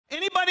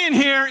anybody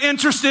in here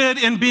interested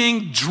in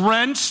being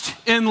drenched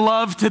in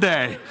love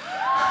today?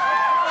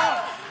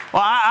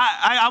 Well,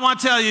 I want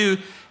to tell you,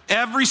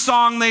 every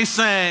song they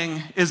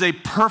sang is a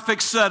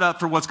perfect setup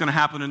for what's going to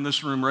happen in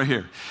this room right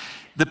here.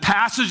 The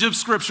passage of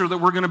scripture that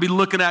we're going to be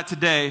looking at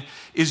today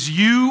is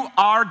you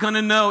are going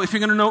to know, if you're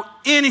going to know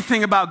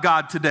anything about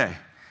God today,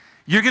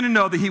 you're going to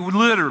know that he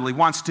literally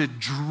wants to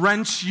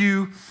drench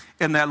you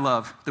in that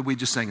love that we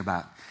just sang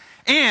about.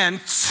 And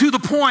to the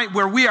point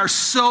where we are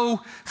so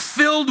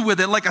filled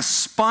with it, like a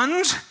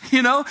sponge,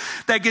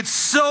 that gets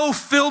so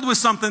filled with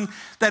something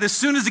that as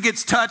soon as it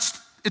gets touched,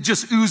 it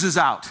just oozes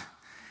out.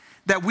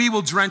 That we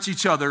will drench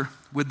each other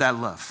with that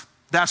love.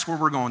 That's where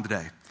we're going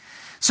today.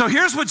 So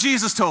here's what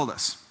Jesus told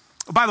us.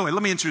 Oh, by the way,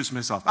 let me introduce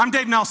myself. I'm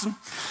Dave Nelson,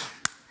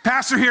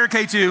 pastor here at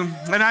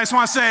K2, and I just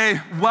want to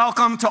say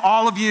welcome to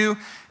all of you,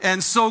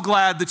 and so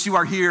glad that you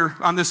are here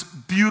on this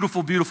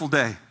beautiful, beautiful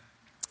day.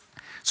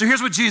 So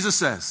here's what Jesus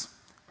says.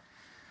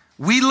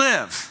 We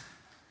live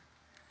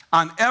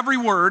on every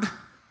word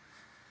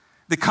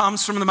that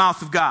comes from the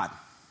mouth of God.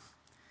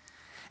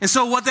 And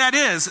so what that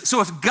is,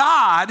 so if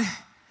God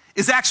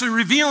is actually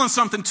revealing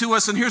something to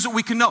us, and here's what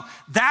we can know.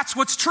 That's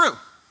what's true.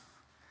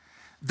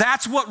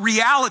 That's what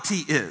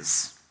reality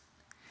is.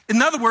 In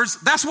other words,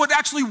 that's what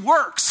actually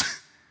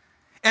works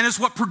and is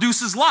what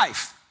produces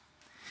life.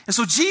 And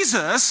so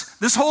Jesus,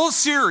 this whole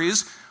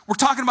series, we're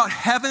talking about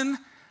heaven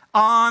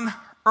on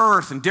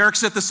earth. And Derek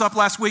set this up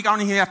last week. I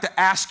don't even have to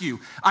ask you.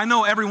 I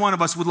know every one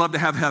of us would love to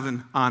have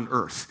heaven on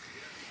earth.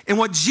 And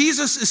what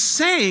Jesus is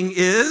saying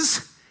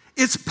is,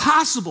 it's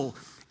possible.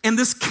 And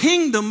this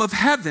kingdom of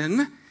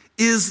heaven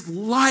is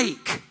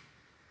like.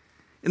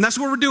 And that's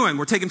what we're doing.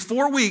 We're taking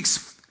 4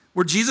 weeks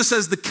where Jesus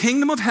says the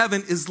kingdom of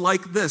heaven is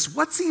like this.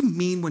 What's he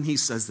mean when he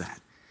says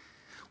that?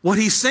 What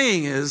he's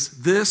saying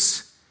is,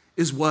 this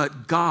is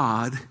what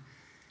God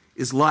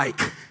is like.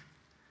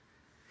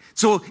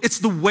 So it's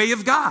the way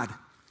of God.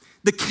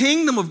 The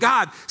kingdom of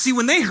God. See,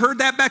 when they heard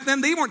that back then,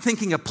 they weren't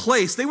thinking a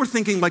place. They were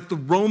thinking like the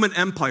Roman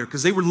Empire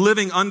because they were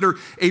living under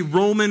a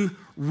Roman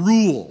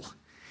rule.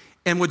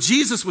 And what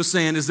Jesus was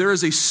saying is there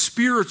is a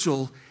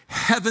spiritual,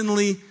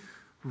 heavenly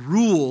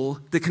rule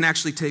that can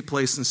actually take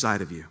place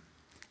inside of you.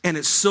 And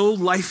it's so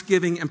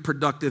life-giving and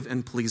productive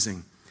and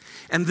pleasing.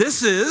 And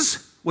this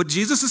is, what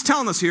Jesus is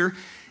telling us here,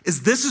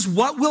 is this is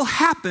what will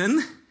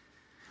happen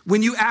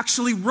when you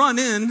actually run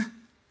in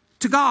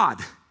to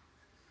God.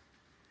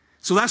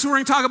 So that's what we're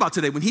going to talk about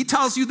today. When he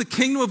tells you the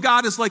kingdom of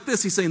God is like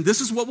this, he's saying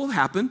this is what will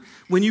happen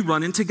when you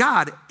run into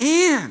God.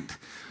 And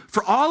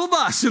for all of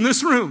us in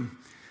this room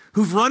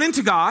who've run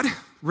into God,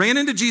 ran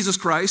into Jesus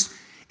Christ,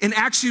 and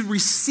actually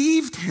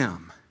received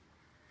him,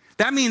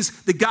 that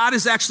means that God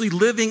is actually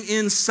living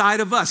inside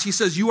of us. He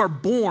says, you are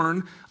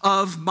born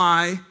of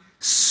my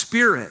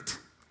spirit.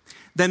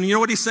 Then you know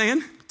what he's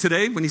saying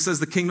today when he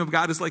says the kingdom of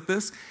God is like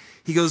this?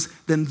 He goes,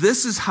 then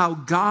this is how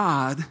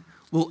God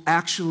will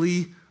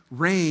actually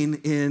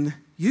reign in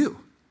you.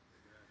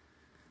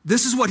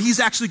 This is what he's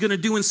actually going to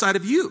do inside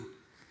of you.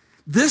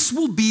 This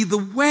will be the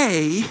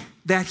way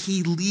that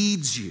he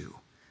leads you.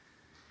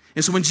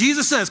 And so when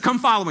Jesus says, come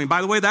follow me,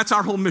 by the way, that's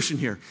our whole mission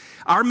here.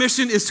 Our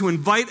mission is to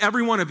invite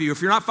every one of you.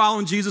 If you're not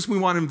following Jesus, we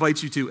want to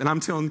invite you to. And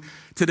I'm telling you,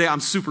 today I'm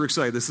super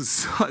excited. This is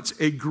such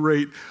a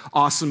great,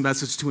 awesome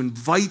message to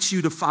invite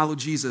you to follow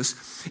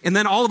Jesus. And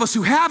then all of us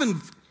who have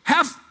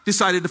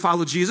decided to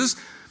follow Jesus,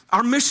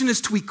 our mission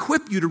is to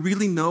equip you to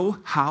really know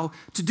how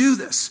to do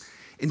this.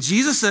 And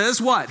Jesus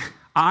says what?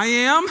 I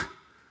am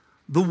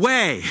the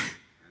way.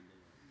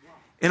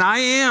 And I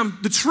am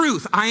the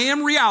truth. I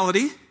am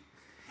reality.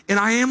 And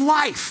I am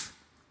life.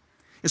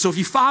 And so if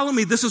you follow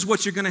me, this is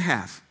what you're going to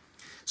have.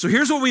 So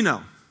here's what we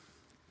know.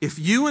 If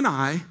you and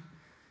I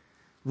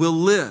will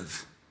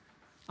live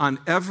on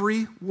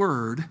every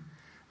word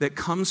that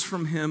comes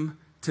from him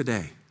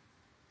today.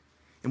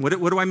 And what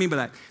do I mean by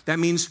that? That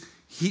means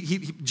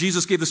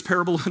Jesus gave this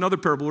parable, another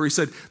parable, where he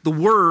said, the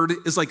word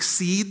is like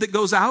seed that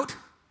goes out,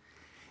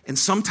 and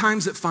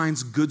sometimes it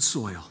finds good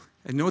soil.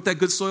 And you know what that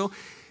good soil?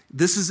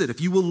 This is it. If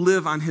you will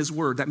live on his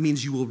word, that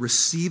means you will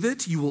receive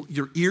it.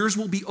 Your ears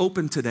will be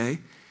open today.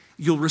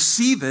 You'll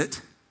receive it.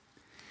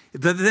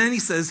 Then he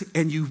says,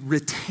 and you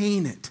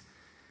retain it.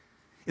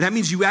 And that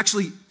means you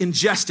actually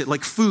ingest it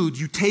like food.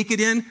 You take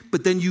it in,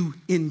 but then you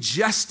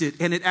ingest it,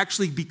 and it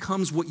actually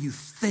becomes what you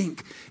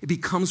think. It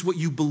becomes what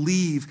you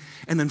believe.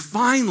 And then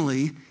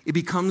finally, it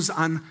becomes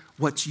on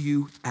what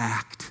you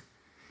act.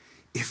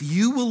 If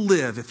you will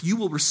live, if you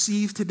will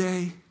receive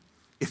today,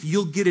 if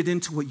you'll get it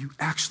into what you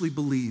actually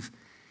believe,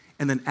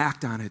 and then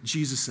act on it,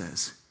 Jesus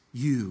says,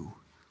 you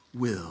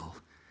will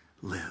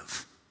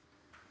live.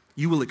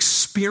 You will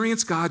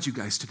experience God, you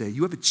guys, today.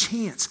 You have a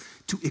chance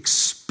to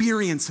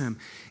experience him,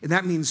 and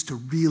that means to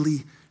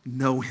really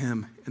know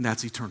him, and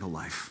that's eternal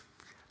life.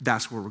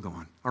 That's where we're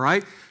going, all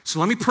right? So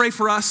let me pray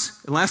for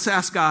us, and let's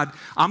ask God.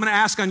 I'm going to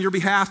ask on your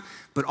behalf,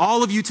 but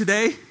all of you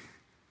today,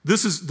 the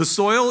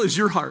soil is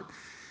your heart.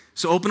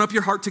 So open up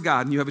your heart to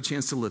God, and you have a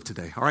chance to live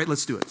today. All right,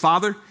 let's do it.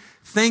 Father,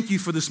 thank you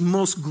for this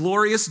most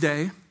glorious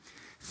day.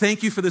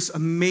 Thank you for this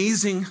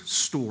amazing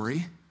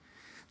story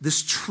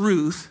this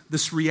truth,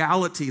 this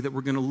reality that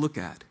we're going to look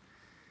at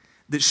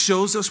that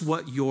shows us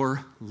what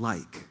you're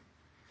like,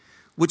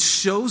 which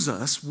shows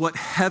us what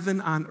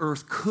heaven on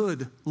earth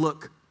could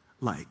look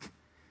like,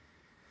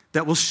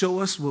 that will show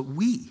us what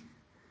we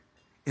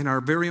in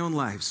our very own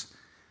lives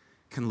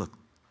can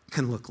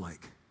look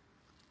like.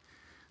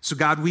 So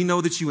God, we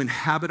know that you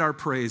inhabit our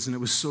praise, and it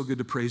was so good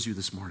to praise you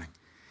this morning.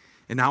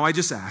 And now I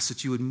just ask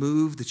that you would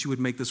move, that you would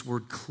make this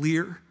word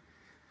clear,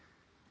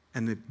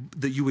 and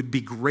that you would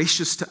be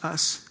gracious to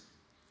us,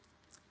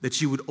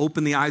 that you would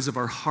open the eyes of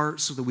our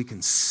hearts so that we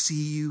can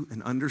see you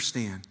and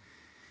understand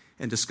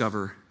and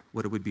discover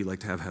what it would be like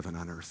to have heaven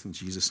on earth. In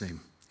Jesus'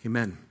 name,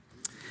 amen.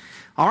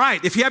 All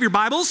right, if you have your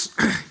Bibles,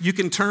 you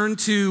can turn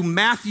to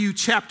Matthew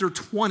chapter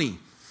 20.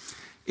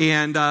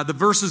 And the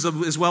verses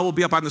as well will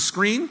be up on the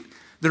screen.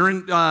 They're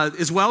in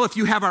as well. If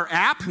you have our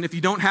app, and if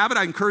you don't have it,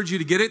 I encourage you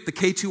to get it, the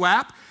K2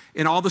 app.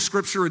 And all the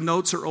scripture and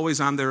notes are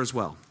always on there as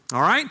well.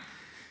 All right?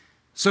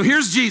 So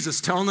here's Jesus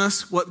telling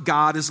us what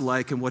God is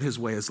like and what his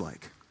way is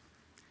like.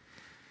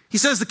 He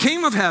says, the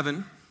kingdom of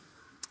heaven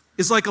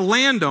is like a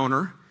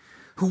landowner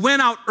who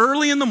went out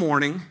early in the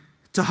morning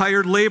to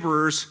hire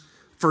laborers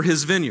for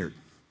his vineyard.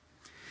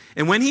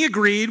 And when he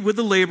agreed with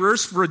the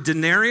laborers for a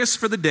denarius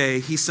for the day,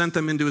 he sent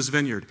them into his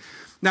vineyard.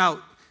 Now,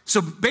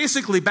 so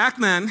basically back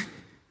then,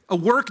 a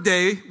work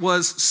day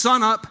was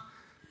sun up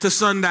to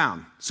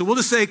sundown. So we'll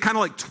just say kind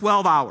of like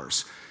 12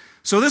 hours.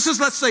 So this is,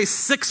 let's say,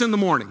 6 in the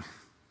morning.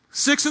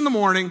 6 in the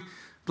morning,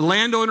 the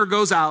landowner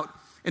goes out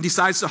and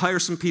decides to hire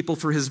some people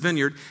for his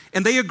vineyard,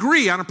 and they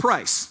agree on a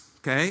price,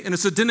 okay? And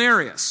it's a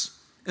denarius.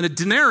 And a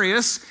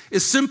denarius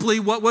is simply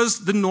what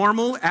was the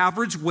normal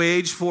average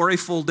wage for a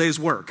full day's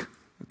work,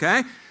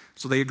 okay?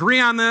 So they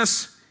agree on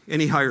this,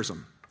 and he hires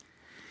them.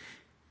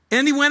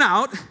 And he went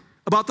out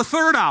about the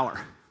 3rd hour,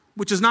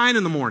 which is 9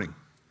 in the morning.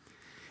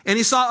 And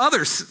he saw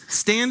others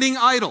standing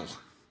idle,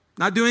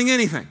 not doing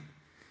anything,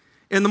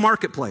 in the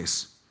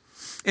marketplace.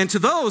 And to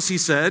those he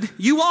said,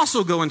 you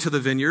also go into the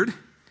vineyard,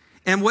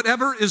 and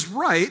whatever is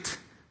right,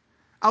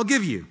 I'll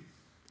give you.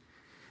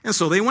 And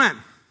so they went.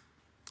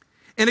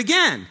 And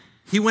again,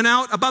 he went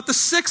out about the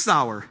 6th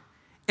hour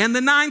and the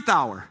 9th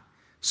hour,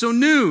 so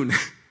noon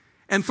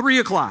and 3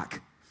 o'clock.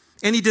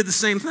 And he did the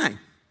same thing.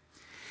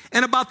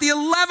 And about the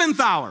 11th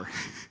hour,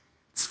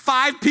 it's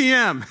 5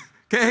 p.m.,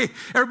 okay?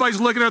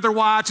 Everybody's looking at their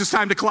watch. It's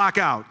time to clock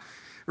out,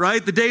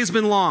 right? The day's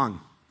been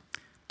long,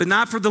 but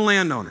not for the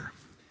landowner.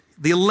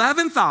 The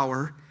 11th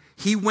hour,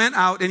 he went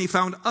out and he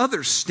found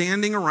others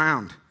standing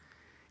around.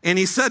 And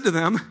he said to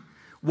them,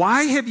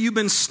 why have you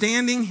been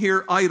standing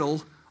here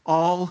idle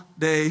all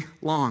day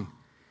long?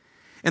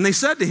 And they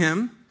said to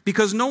him,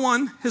 because no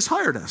one has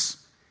hired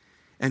us.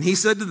 And he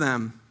said to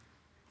them,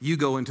 you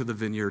go into the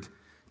vineyard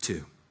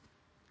too.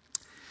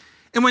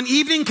 And when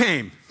evening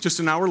came, just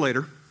an hour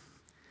later,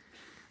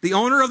 the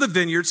owner of the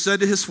vineyard said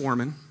to his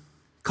foreman,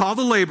 call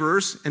the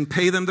laborers and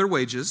pay them their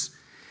wages,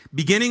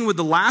 beginning with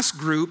the last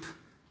group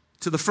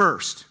to the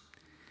first.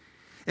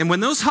 And when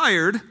those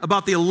hired,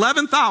 about the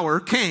 11th hour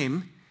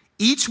came,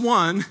 each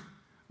one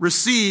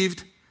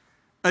received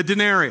a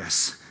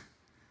denarius.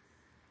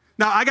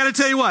 Now, I got to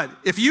tell you what,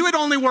 if you had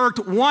only worked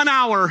 1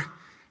 hour,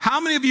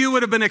 how many of you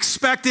would have been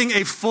expecting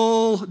a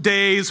full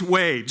day's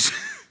wage?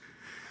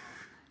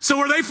 So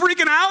were they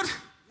freaking out?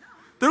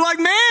 They're like,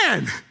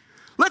 man,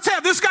 let's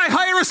have this guy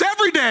hire us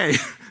every day.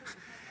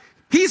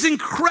 He's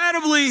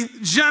incredibly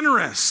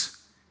generous.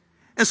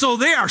 And so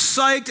they are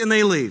psyched and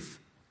they leave.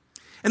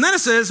 And then it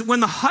says, when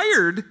the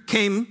hired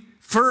came,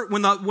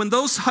 when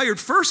those hired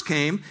first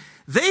came,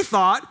 they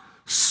thought,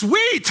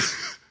 sweet.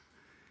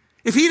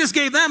 If he just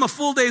gave them a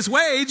full day's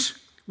wage,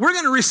 we're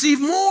going to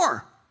receive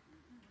more.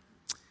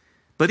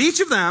 But each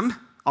of them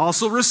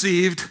also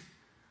received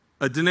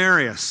a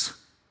denarius.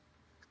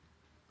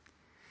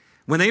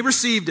 When they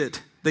received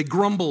it, they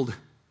grumbled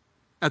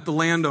at the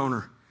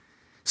landowner,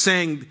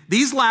 saying,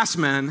 these last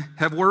men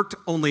have worked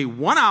only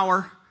 1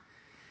 hour,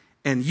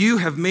 and you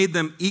have made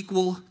them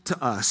equal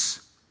to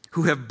us,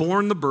 who have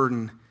borne the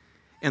burden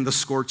and the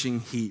scorching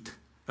heat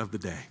of the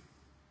day.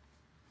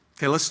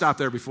 Okay, let's stop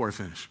there before I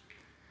finish.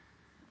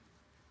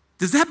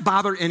 Does that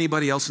bother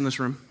anybody else in this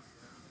room?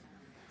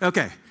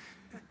 Okay.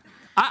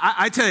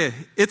 I tell you,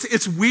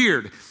 it's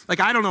weird. Like,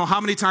 I don't know how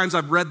many times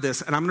I've read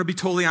this, and I'm going to be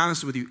totally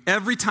honest with you.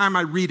 Every time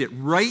I read it,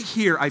 right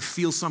here, I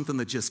feel something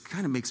that just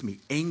kind of makes me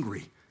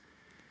angry.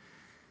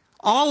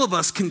 All of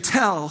us can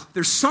tell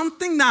there's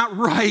something not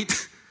right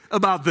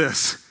about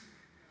this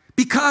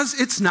because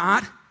it's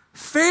not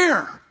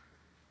fair.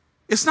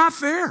 It's not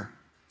fair.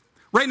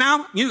 Right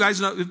now, you guys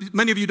know,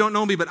 many of you don't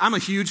know me, but I'm a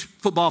huge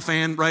football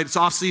fan, right? It's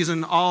off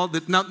season,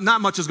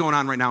 not much is going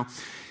on right now.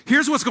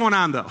 Here's what's going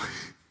on, though.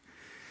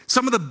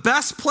 Some of the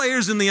best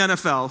players in the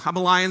NFL, I'm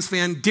a Lions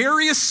fan,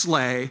 Darius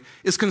Slay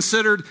is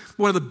considered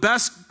one of the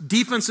best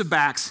defensive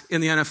backs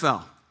in the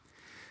NFL.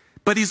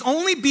 But he's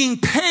only being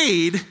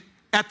paid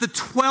at the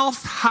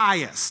 12th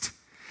highest.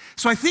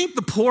 So I think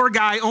the poor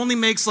guy only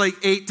makes like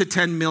 8 to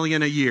 10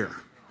 million a year,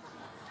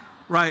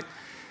 right?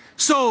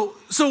 So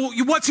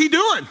what's he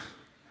doing?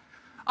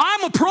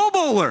 I'm a Pro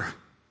Bowler.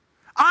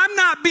 I'm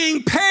not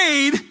being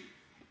paid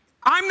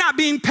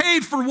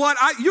for what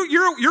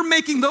you're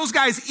making those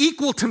guys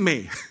equal to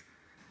me.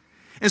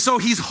 And so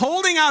he's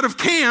holding out of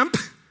camp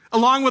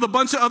along with a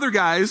bunch of other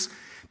guys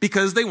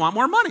because they want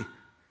more money.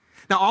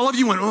 Now, all of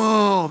you went,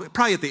 oh,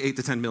 probably at the 8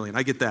 to 10 million.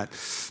 I get that.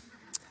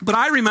 But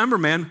I remember,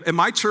 man, in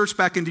my church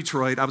back in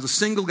Detroit, I was a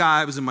single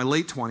guy. I was in my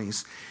late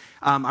 20s.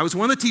 I was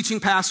one of the teaching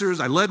pastors.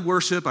 I led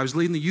worship. I was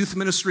leading the youth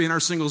ministry and our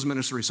singles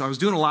ministry. So I was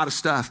doing a lot of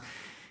stuff.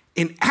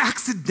 And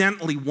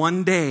accidentally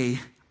one day,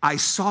 I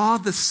saw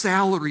the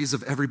salaries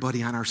of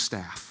everybody on our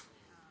staff.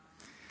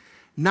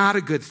 Not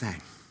a good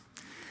thing.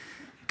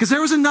 Because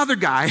there was another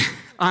guy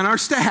on our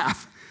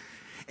staff,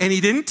 and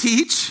he didn't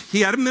teach.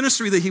 He had a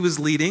ministry that he was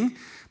leading,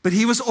 but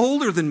he was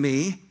older than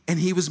me, and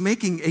he was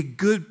making a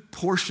good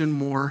portion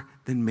more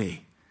than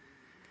me.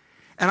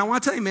 And I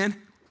want to tell you, man,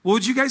 what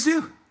would you guys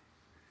do?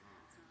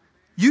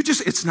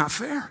 It's not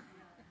fair.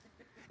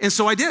 And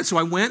so I did. So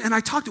I went and I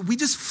talked to, we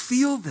just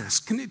feel this.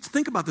 Can you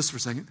think about this for a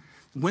second?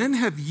 When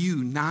have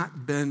you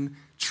not been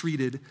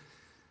treated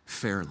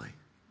fairly?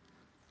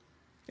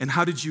 And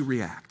how did you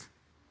react?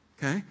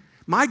 Okay?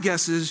 My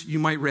guess is you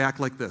might react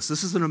like this.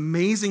 This is an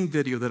amazing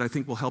video that I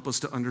think will help us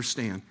to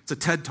understand. It's a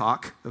TED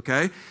Talk,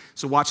 okay?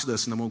 So watch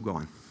this and then we'll go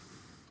on.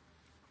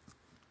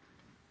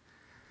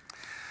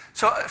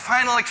 So a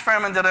final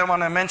experiment that I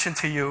want to mention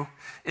to you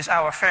is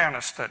our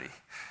fairness study.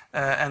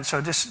 And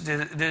so this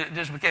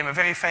became a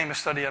very famous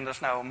study, and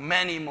there's now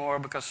many more,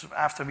 because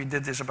after we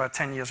did this about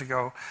 10 years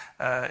ago,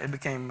 it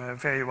became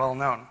very well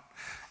known.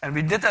 And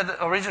we did that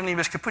originally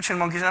with capuchin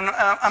monkeys, and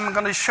I'm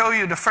going to show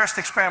you the first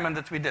experiment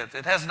that we did.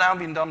 It has now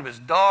been done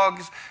with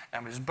dogs,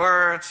 and with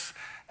birds,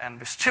 and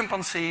with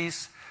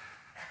chimpanzees,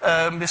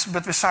 but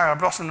with Sarah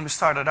Brosnan we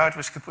started out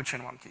with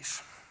capuchin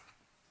monkeys.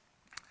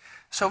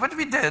 So what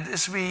we did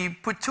is we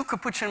put two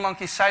capuchin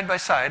monkeys side by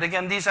side.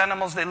 Again, these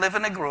animals, they live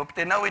in a group.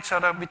 They know each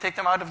other. We take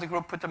them out of the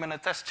group, put them in a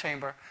test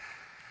chamber.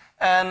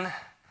 And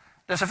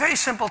there's a very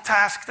simple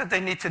task that they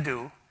need to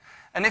do.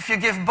 And if you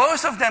give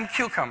both of them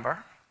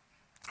cucumber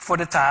for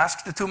the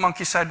task, the two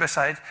monkeys side by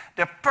side,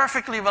 they're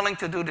perfectly willing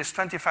to do this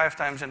 25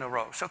 times in a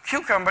row. So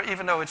cucumber,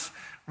 even though it's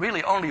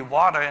really only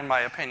water in my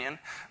opinion,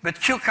 but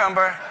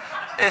cucumber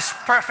is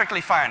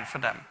perfectly fine for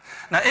them.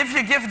 Now, if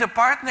you give the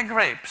partner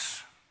grapes,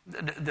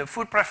 the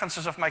food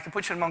preferences of my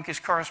capuchin monkeys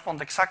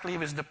correspond exactly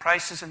with the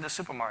prices in the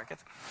supermarket.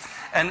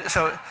 And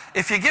so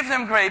if you give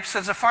them grapes,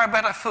 it's a far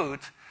better food,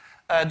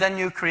 then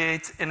you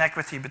create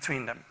inequity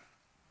between them.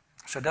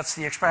 So that's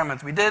the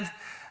experiment we did.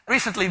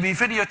 Recently, we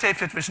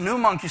videotaped it with new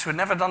monkeys who had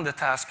never done the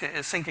task,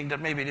 thinking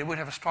that maybe they would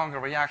have a stronger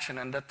reaction,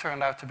 and that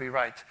turned out to be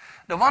right.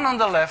 The one on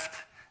the left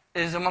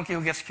is the monkey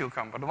who gets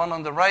cucumber. The one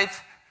on the right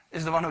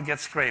is the one who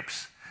gets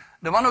grapes.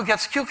 The one who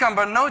gets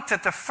cucumber, note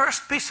that the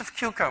first piece of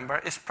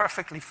cucumber is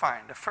perfectly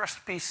fine. The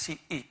first piece she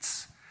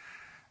eats.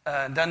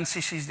 Then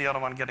she sees the other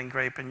one getting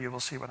grape, and you will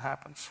see what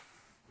happens.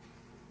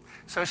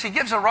 So she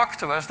gives a rock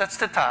to us, that's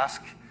the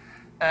task.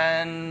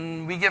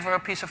 And we give her a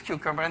piece of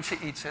cucumber, and she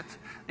eats it.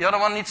 The other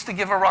one needs to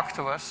give a rock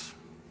to us.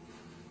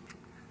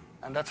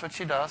 And that's what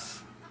she does.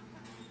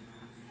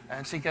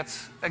 And she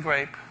gets a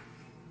grape.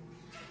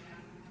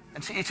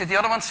 And she eats it. The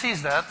other one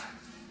sees that.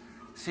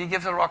 She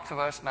gives a rock to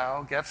us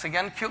now, gets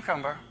again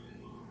cucumber.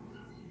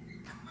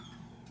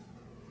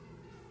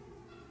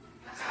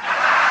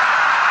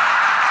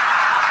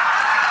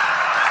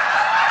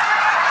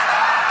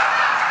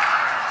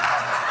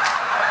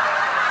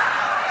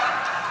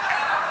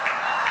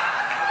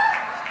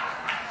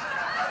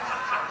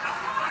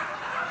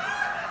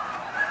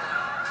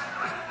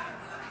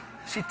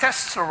 She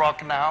tests the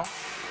rock now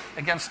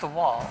against the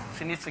wall.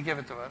 She needs to give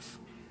it to us.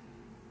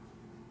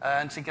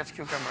 And she gets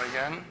cucumber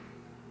again.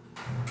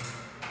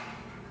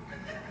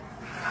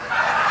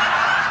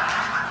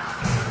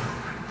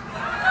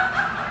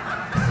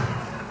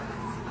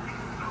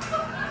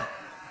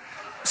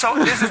 So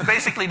this is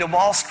basically the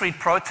Wall Street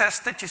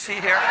protest that you see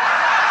here.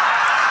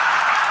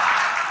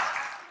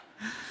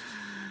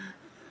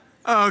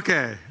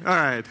 Okay, all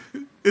right.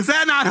 Is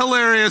that not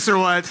hilarious or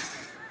what?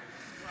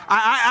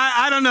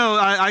 I don't know.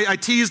 I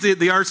teased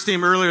the arts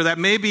team earlier that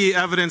may be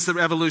evidence that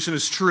evolution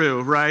is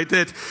true, right?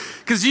 That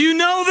because you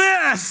know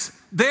this,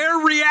 they're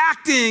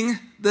reacting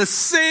the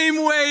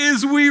same way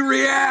as we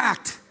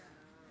react.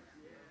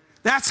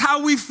 That's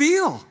how we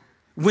feel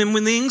when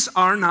things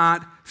are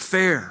not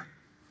fair.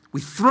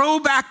 We throw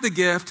back the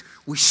gift,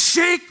 we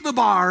shake the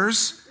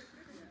bars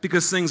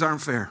because things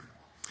aren't fair.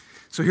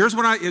 So here's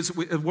what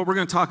we're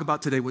going to talk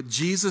about today, what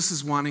Jesus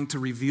is wanting to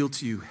reveal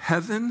to you.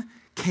 Heaven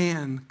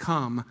can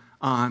come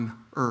on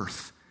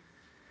earth.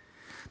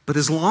 But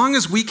as long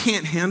as we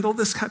can't handle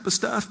this type of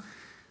stuff,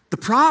 the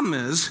problem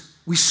is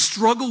we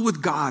struggle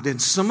with God.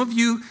 And some of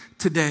you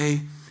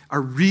today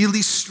are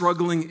really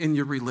struggling in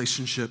your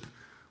relationship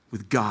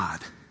with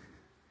God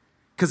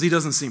because he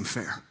doesn't seem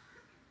fair.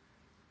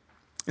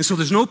 And so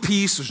there's no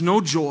peace, there's no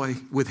joy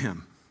with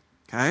him.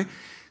 Okay?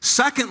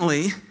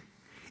 Secondly,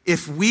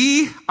 if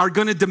we are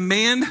going to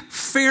demand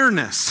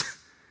fairness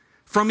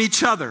from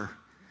each other,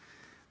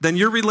 then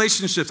your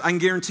relationships, I can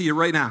guarantee you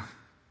right now,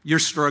 you're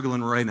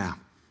struggling right now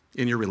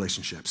in your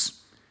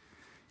relationships.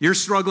 You're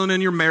struggling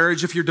in your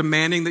marriage if you're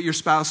demanding that your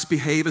spouse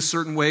behave a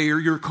certain way, or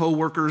your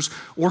coworkers,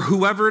 or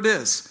whoever it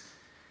is.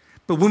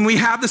 But when we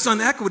have this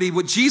inequity,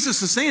 what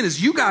Jesus is saying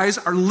is you guys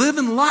are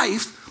living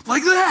life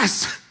like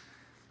this.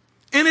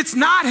 And it's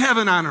not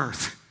heaven on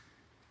earth.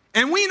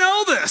 And we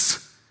know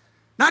this.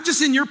 Not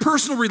just in your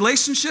personal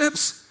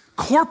relationships,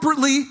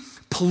 corporately,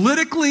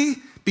 politically,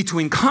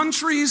 between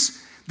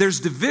countries. There's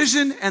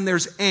division and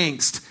there's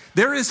angst.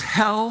 There is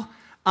hell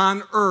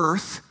on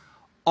earth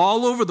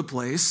all over the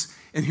place.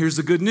 And here's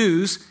the good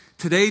news.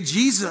 Today,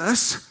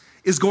 Jesus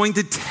is going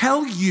to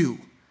tell you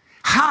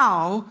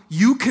how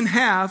you can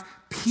have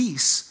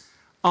peace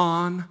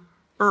on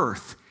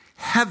earth.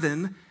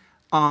 Heaven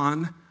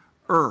on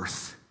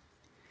earth.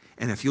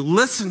 And if you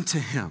listen to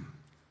him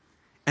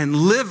and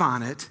live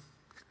on it,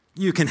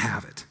 you can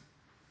have it.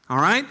 All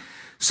right?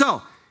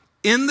 So,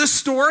 in this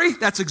story,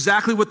 that's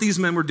exactly what these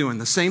men were doing,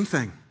 the same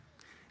thing.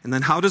 And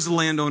then how does the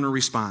landowner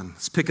respond?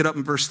 Let's pick it up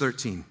in verse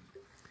 13.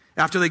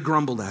 After they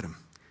grumbled at him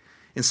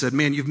and said,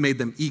 man, you've made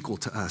them equal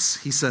to us.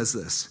 He says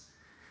this.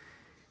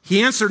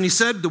 He answered and he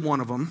said to one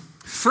of them,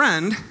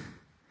 friend,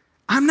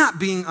 I'm not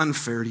being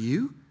unfair to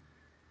you.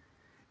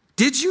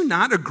 Did you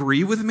not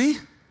agree with me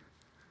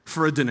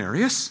for a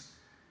denarius?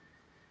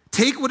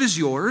 Take what is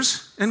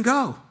yours and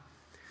go.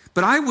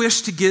 But I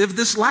wish to give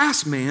this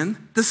last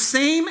man the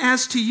same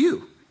as to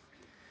you.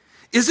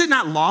 Is it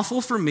not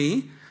lawful for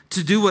me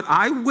to do what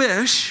I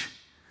wish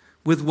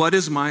with what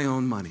is my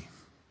own money?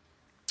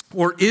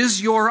 Or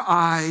is your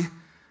eye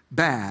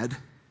bad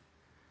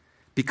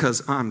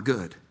because I'm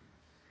good?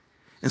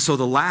 And so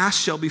the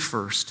last shall be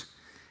first,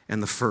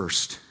 and the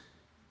first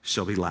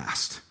shall be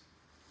last.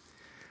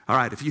 All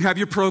right, if you have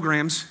your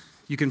programs,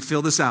 you can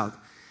fill this out.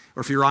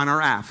 Or if you're on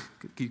our app,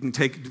 you can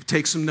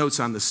take some notes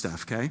on this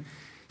stuff, okay?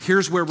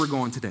 Here's where we're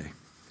going today.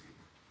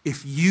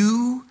 If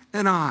you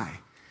and I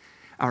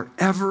are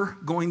ever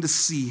going to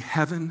see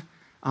heaven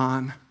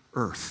on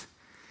earth,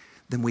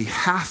 then we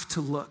have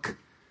to look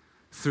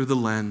through the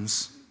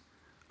lens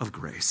of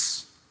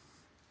grace.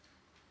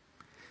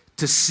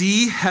 To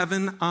see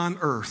heaven on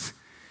earth,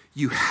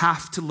 you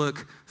have to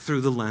look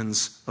through the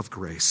lens of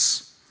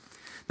grace.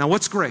 Now,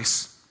 what's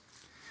grace?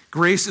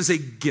 Grace is a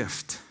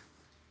gift,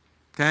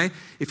 okay?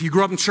 If you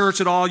grew up in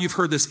church at all, you've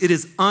heard this. It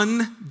is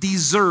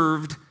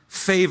undeserved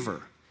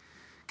favor,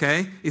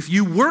 okay? If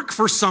you work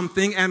for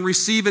something and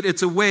receive it,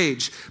 it's a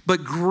wage.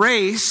 But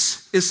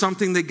grace is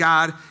something that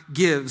God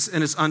gives,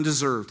 and it's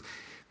undeserved.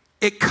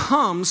 It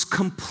comes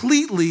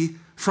completely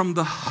from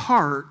the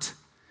heart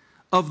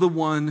of the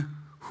one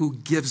who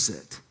gives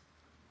it.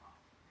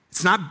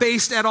 It's not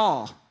based at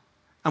all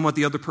on what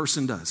the other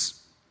person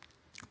does.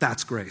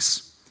 That's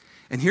grace.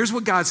 And here's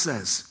what God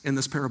says in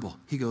this parable.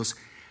 He goes,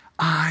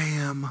 I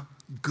am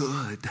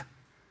good.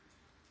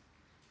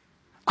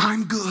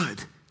 I'm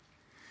good.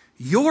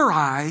 Your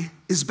eye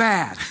is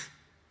bad,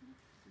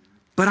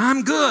 but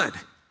I'm good.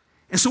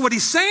 And so what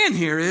he's saying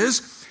here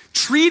is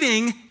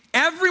treating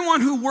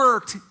everyone who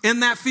worked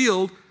in that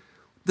field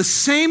the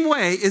same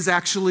way is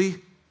actually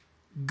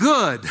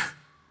good.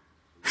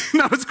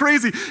 Now, it's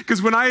crazy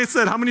because when I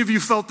said, how many of you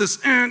felt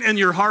this in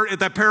your heart at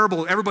that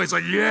parable? Everybody's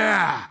like,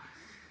 yeah.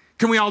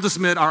 Can we all just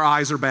admit our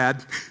eyes are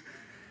bad?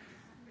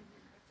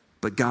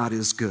 But God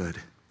is good.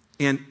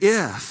 And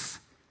if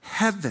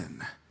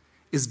heaven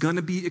is going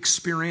to be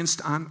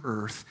experienced on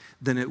earth,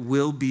 then it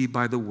will be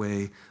by the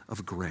way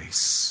of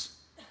grace.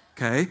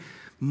 Okay?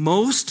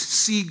 Most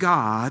see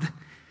God.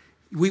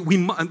 We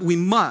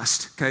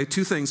must, okay,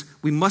 two things.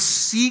 We must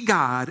see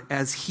God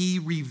as he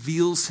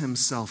reveals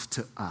himself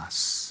to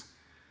us.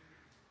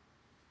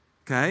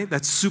 Okay,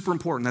 that's super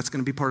important. That's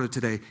going to be part of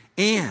today.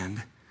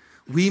 And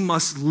we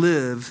must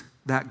live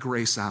that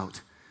grace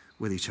out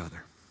with each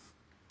other.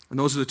 And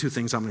those are the two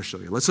things I'm going to show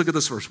you. Let's look at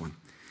this first one.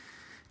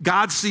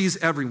 God sees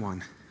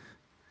everyone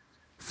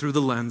through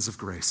the lens of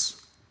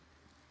grace.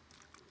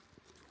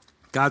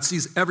 God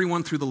sees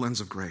everyone through the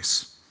lens of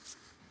grace.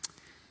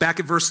 Back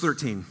at verse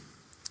 13.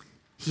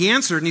 He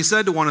answered and he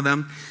said to one of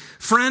them,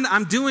 friend,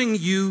 I'm doing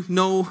you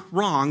no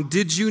wrong.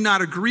 Did you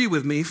not agree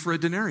with me for a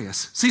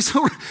denarius? See,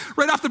 so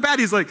right off the bat,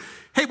 he's like,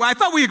 hey, well, I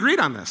thought we agreed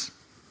on this.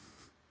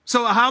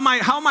 So how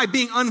am I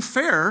being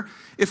unfair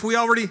if we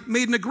already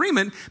made an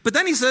agreement? But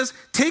then he says,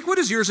 take what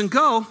is yours and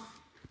go.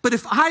 But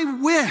if I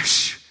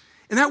wish,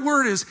 and that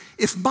word is,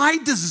 if my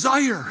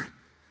desire,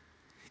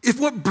 if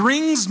what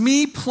brings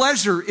me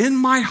pleasure in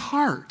my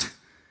heart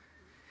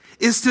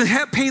is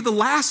to pay the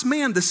last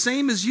man the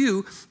same as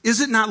you,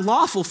 is it not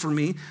lawful for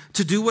me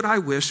to do what I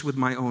wish with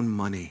my own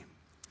money?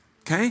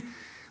 Okay?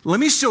 Let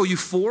me show you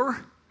 4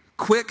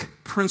 quick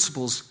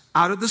principles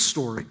out of the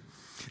story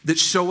that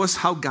show us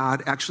how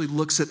God actually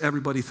looks at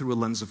everybody through a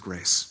lens of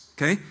grace.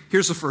 Okay?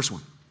 Here's the first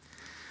one.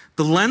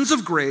 The lens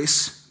of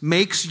grace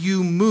makes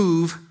you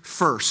move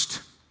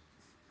first.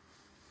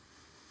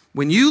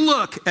 When you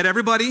look at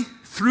everybody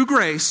through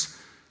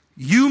grace,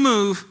 you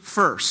move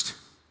first.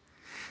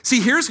 See,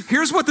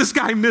 here's what this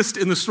guy missed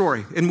in the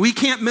story, and we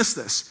can't miss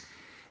this.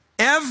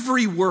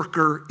 Every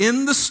worker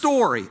in the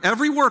story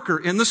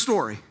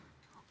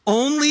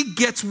only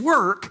gets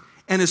work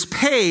and is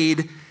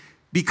paid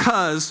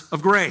because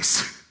of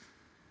grace.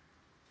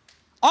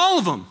 All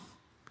of them.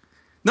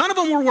 None of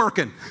them were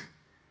working.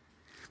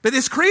 But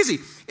it's crazy.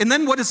 And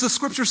then what does the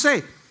scripture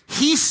say?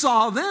 He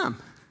saw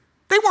them.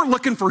 They weren't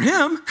looking for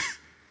him.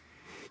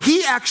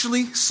 He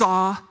actually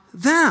saw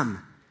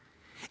them.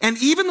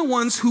 And even the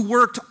ones who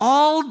worked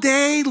all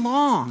day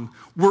long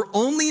were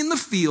only in the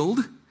field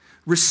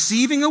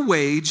receiving a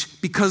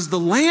wage because the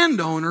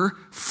landowner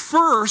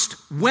first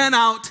went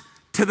out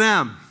to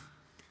them.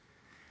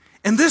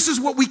 And this is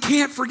what we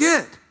can't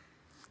forget.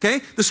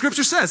 Okay? The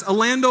scripture says a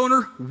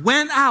landowner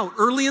went out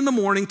early in the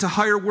morning to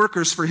hire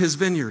workers for his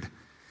vineyard.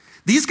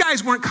 These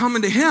guys weren't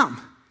coming to him.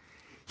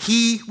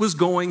 He was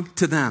going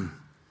to them.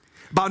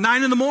 About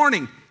 9 in the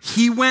morning,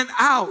 he went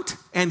out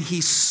and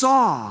he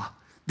saw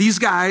these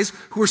guys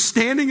who were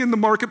standing in the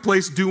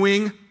marketplace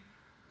doing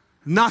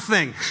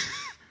nothing.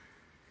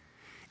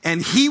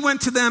 And he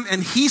went to them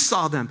and he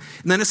saw them.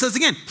 And then it says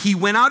again, he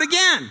went out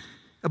again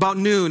about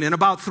noon and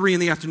about 3 in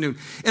the afternoon.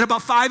 And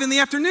about 5 in the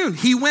afternoon,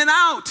 he went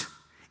out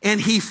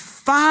and he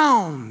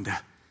found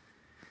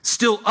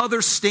still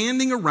others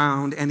standing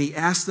around, and he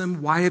asked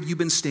them, why have you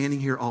been standing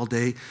here all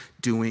day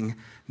doing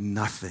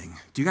nothing?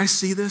 Do you guys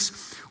see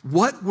this?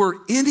 What were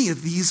any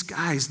of these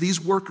guys, these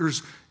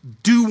workers,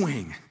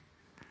 doing?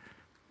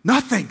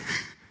 Nothing.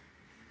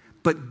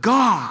 But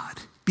God,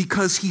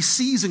 because he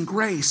sees in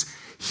grace,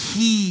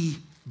 he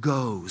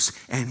goes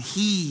and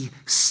he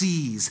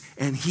sees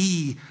and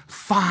he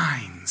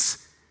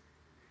finds.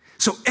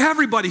 So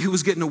everybody who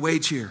was getting a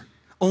wage here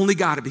only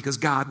got it because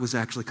God was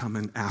actually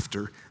coming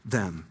after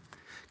them.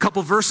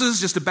 Couple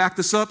verses just to back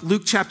this up.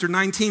 Luke chapter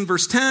 19,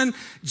 verse 10.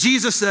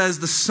 Jesus says,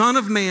 the Son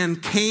of Man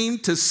came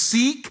to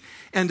seek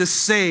and to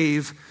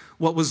save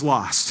what was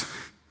lost.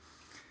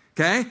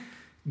 Okay?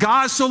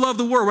 God so loved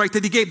the world, right,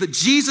 that he gave. That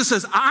Jesus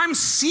says, I'm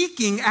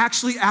seeking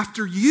actually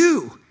after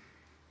you.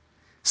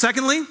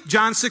 Secondly,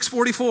 John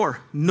 6:44.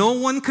 No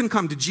one can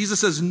come to,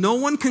 Jesus says, no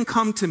one can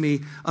come to me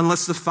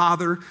unless the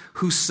Father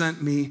who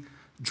sent me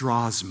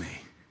draws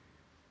me.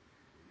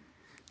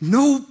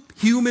 No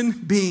human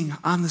being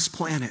on this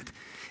planet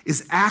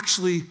is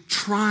actually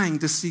trying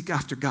to seek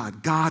after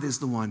God. God is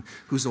the one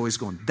who's always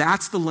going.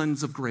 That's the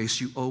lens of grace.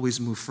 You always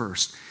move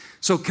first.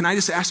 So can I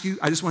just ask you,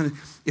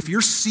 if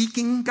you're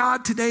seeking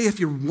God today,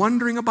 if you're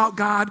wondering about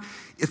God,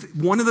 if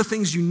one of the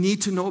things you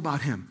need to know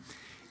about him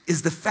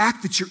is the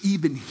fact that you're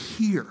even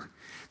here,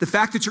 the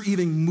fact that you're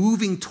even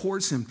moving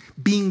towards him,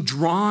 being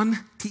drawn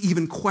to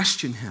even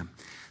question him.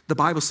 The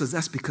Bible says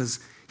that's because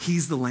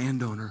he's the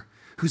landowner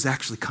who's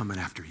actually coming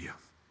after you.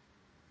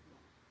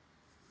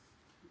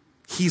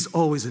 He's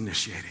always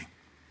initiating,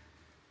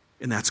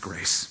 and that's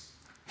grace.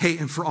 Hey,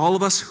 and for all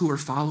of us who are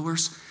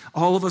followers,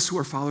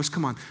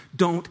 come on,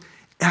 don't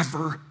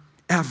ever,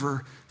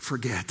 ever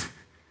forget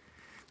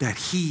that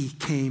he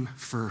came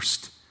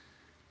first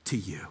to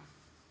you.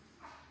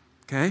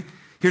 Okay?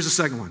 Here's the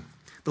second one.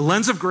 The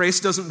lens of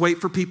grace doesn't wait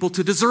for people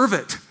to deserve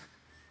it.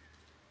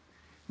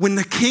 When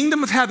the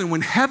kingdom of heaven,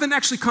 when heaven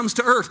actually comes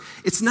to earth,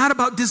 it's not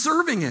about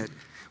deserving it.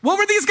 What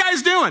were these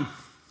guys doing?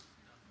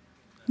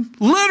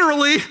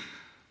 Literally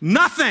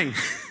nothing.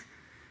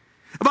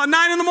 About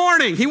 9 in the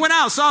morning, he went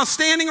out, saw us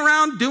standing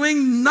around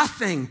doing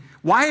nothing.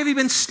 Why have you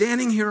been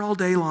standing here all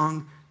day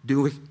long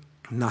doing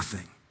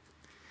nothing?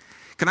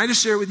 Can I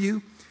just share with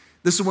you?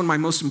 This is one of my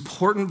most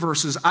important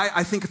verses.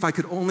 I think if I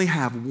could only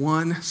have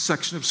one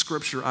section of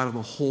scripture out of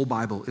the whole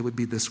Bible, it would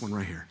be this one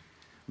right here.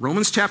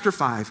 Romans chapter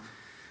 5,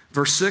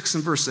 verse 6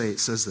 and verse 8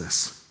 says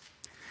this.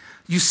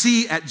 You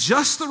see, at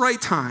just the right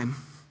time,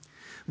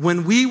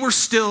 when we were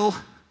still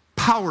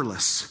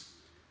powerless,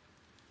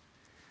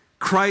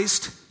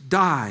 Christ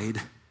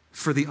died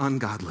for the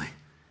ungodly.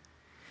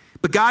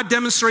 But God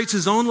demonstrates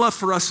his own love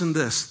for us in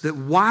this, that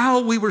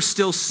while we were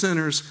still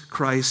sinners,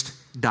 Christ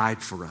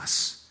died for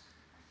us.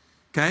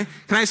 Okay?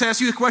 Can I just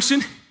ask you a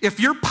question? If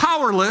you're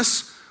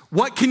powerless,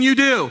 what can you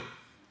do?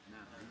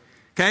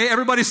 Okay,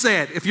 everybody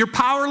say it. If you're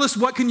powerless,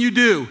 what can you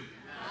do?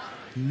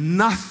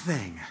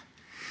 Nothing.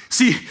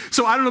 See,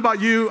 so I don't know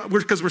about you,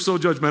 because we're so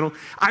judgmental.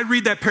 I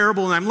read that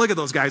parable and I'm looking at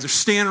those guys. They're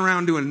standing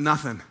around doing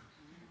nothing.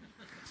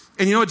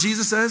 And you know what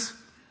Jesus says?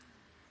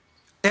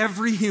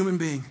 Every human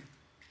being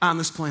on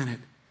this planet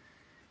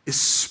is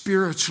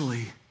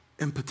spiritually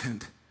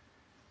impotent.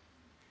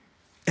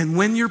 And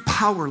when you're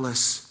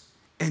powerless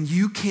and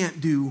you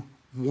can't do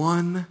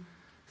one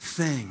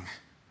thing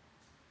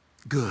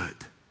good,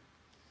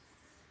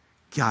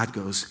 God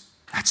goes,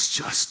 that's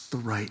just the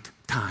right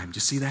time. Do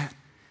you see that?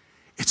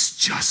 It's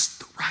just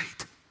the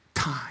right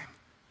time.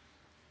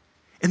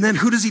 And then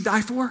who does he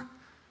die for?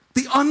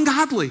 The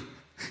ungodly.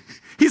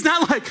 He's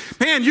not like,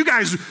 man, you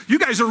guys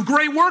are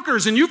great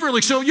workers and you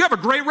have a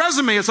great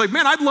resume. It's like,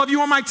 man, I'd love you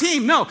on my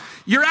team. No,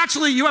 you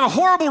have a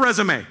horrible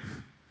resume.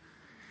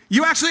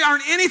 You actually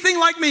aren't anything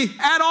like me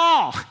at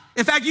all.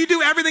 In fact, you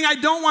do everything I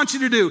don't want you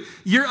to do.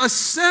 You're a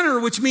sinner,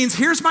 which means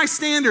here's my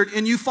standard,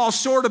 and you fall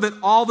short of it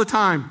all the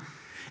time.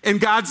 And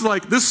God's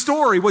like, this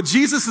story, what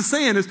Jesus is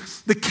saying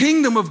is the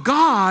kingdom of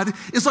God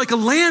is like a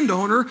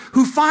landowner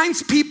who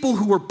finds people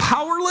who are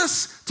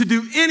powerless to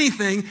do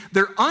anything.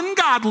 They're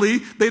ungodly,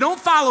 they don't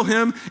follow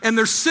him, and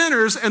they're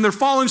sinners, and they're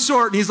falling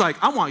short. And he's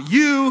like, I want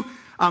you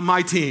on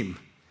my team.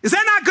 Is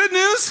that not good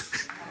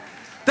news?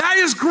 That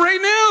is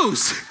great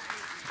news.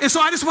 And so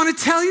I just want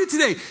to tell you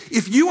today,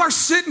 if you are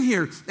sitting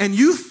here and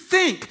you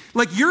think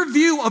like your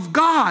view of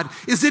God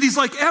is that he's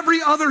like every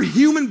other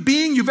human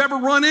being you've ever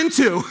run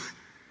into,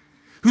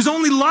 who's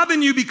only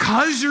loving you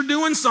because you're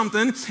doing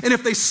something, and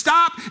if they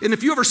stop, and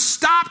if you ever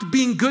stopped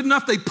being good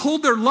enough, they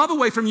pulled their love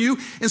away from you,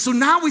 and so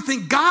now we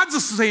think God's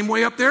the same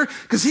way up there,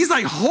 because he's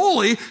like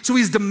holy, so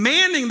he's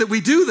demanding that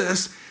we do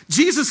this.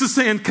 Jesus is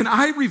saying, can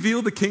I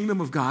reveal the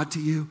kingdom of God to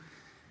you?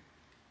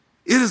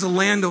 It is a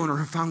landowner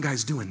who found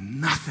guys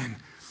doing nothing,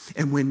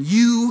 and when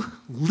you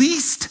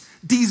least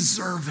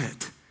deserve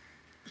it,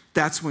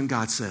 that's when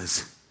God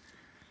says,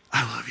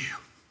 I love you.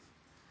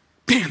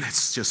 Man,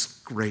 that's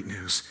just great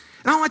news.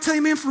 And I want to tell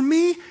you, man, for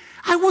me,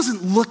 I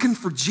wasn't looking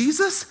for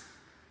Jesus.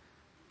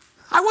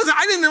 I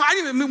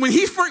didn't know,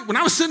 when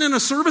I was sitting in a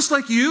service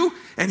like you,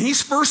 and he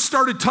first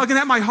started tugging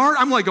at my heart,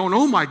 I'm like going,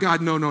 oh my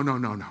God, no. No, I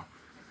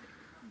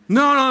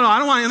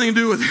don't want anything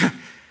to do with that.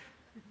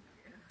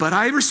 But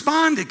I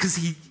responded because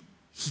he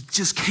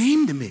just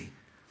came to me.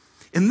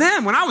 And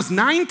then when I was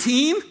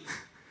 19,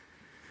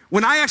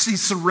 when I actually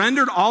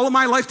surrendered all of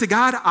my life to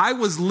God, I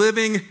was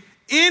living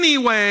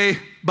anyway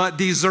but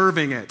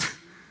deserving it.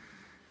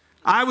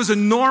 I was a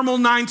normal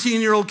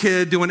 19-year-old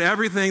kid doing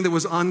everything that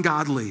was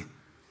ungodly.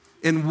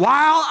 And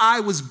while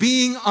I was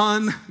being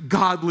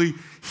ungodly,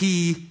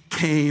 he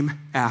came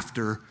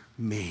after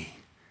me.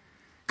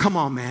 Come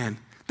on, man.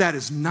 That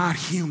is not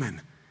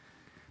human,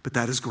 but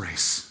that is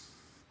grace.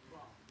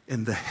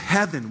 And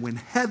when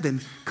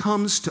heaven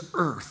comes to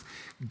earth,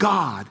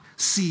 God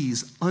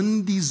sees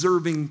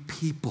undeserving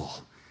people,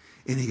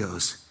 and he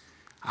goes,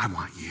 I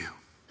want you.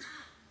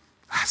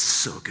 That's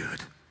so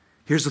good.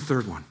 Here's the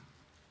third one.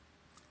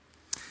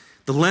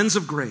 The lens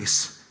of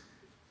grace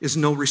is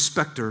no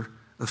respecter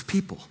of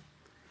people.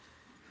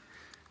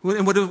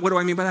 And what do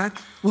I mean by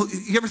that? Well,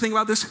 you ever think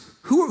about this?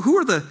 Who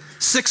are the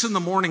 6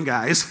 a.m.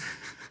 guys?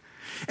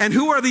 And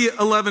who are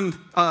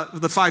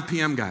the 5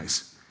 p.m.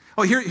 guys?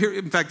 Oh,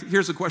 in fact,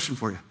 here's a question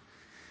for you.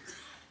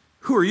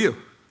 Who are you?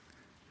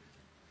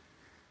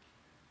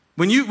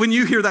 When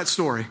you hear that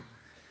story,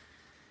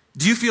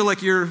 do you feel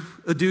like you're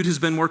a dude who's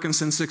been working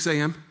since 6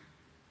 a.m.?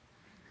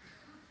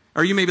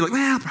 Or you maybe like,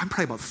 well, I'm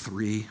probably about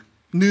 3.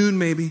 Noon,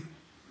 maybe.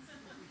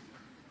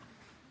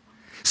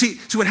 See,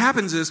 so what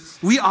happens is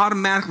we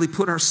automatically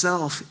put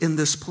ourselves in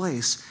this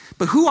place.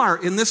 But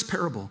in this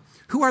parable,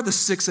 who are the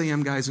 6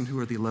 a.m. guys and who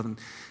are the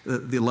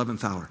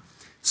 11th hour?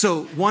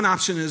 So one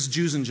option is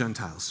Jews and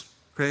Gentiles,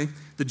 okay?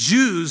 The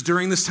Jews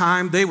during this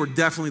time, they were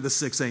definitely the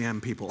 6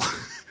 a.m. people.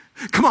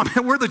 Come on,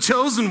 man, we're the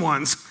chosen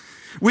ones.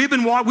 We've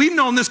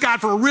known this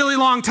God for a really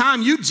long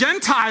time. You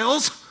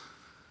Gentiles,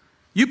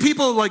 you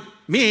people like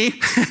me,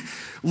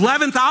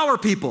 11th hour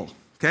people.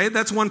 Okay,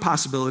 that's one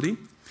possibility.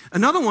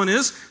 Another one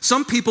is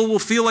some people will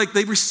feel like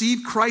they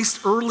received Christ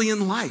early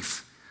in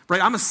life,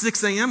 right? I'm a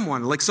 6 a.m.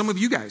 one, like some of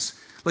you guys.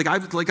 Like I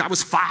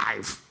was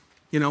 5,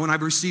 and I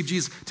received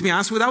Jesus. To be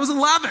honest with you, I was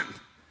 11.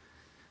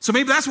 So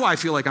maybe that's why I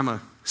feel like I'm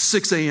a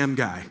 6 a.m.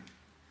 guy.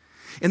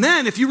 And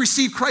then if you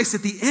receive Christ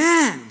at the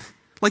end,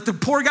 like the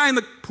the guy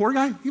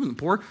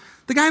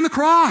on the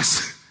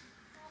cross,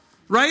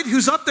 right?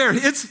 Who's up there?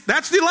 That's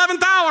the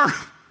 11th hour.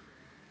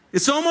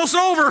 It's almost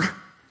over.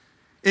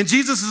 And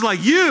Jesus is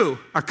like, you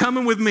are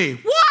coming with me.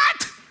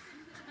 What?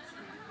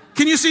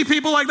 Can you see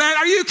people like that?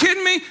 Are you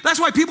kidding me? That's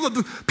why people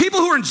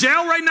who are in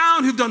jail right now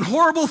and who've done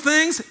horrible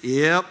things,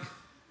 yep,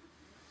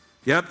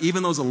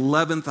 even those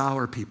 11th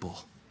hour people.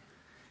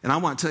 And I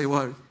want to tell you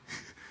what,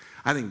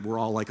 I think we're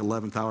all like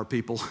 11th hour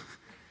people.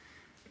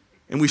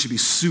 And we should be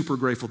super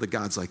grateful that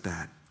God's like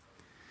that.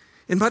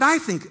 But I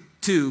think,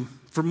 too,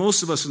 for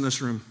most of us in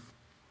this room,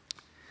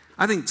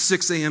 I think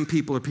 6 a.m.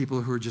 people are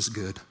people who are just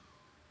good.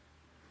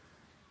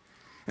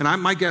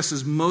 And my guess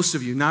is most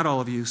of you, not all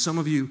of you, some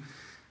of you,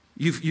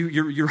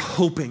 you're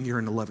hoping you're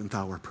an 11th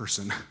hour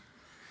person.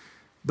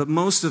 But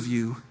most of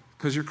you,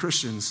 because you're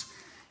Christians,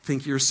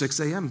 think you're a 6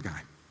 a.m.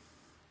 guy.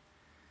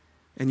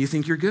 And you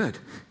think you're good.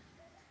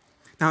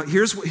 Now,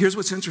 here's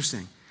what's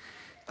interesting.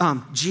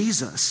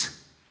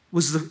 Jesus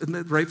was,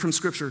 right from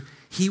Scripture,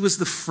 he was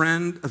the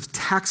friend of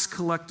tax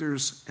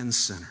collectors and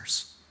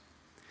sinners.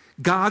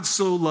 God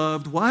so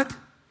loved what?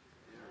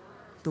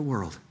 The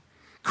world.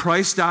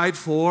 Christ died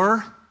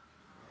for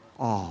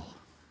all.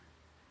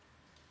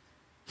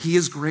 He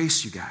is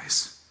grace, you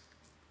guys.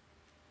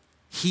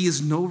 He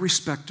is no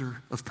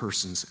respecter of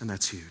persons, and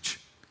that's huge.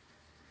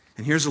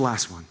 And here's the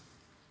last one.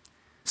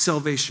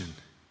 Salvation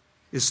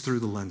is through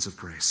the lens of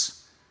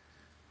grace.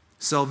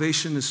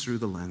 Salvation is through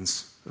the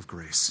lens of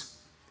grace.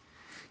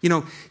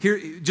 Here,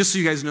 just so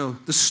you guys know,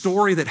 the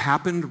story that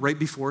happened right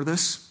before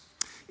this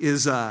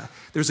is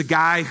there's a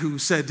guy who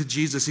said to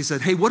Jesus, he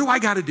said, hey, what do I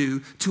got to do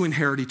to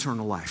inherit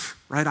eternal life?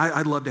 Right?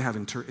 I'd love to have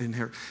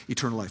inherit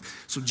eternal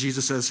life. So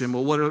Jesus says to him,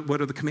 well,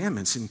 what are the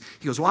commandments? And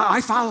he goes, well,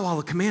 I follow all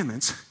the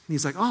commandments. And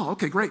he's like, oh,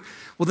 okay, great.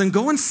 Well, then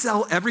go and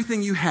sell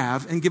everything you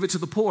have and give it to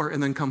the poor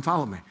and then come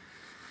follow me.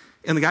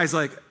 And the guy's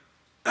like,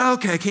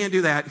 okay, I can't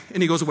do that.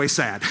 And he goes away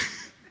sad.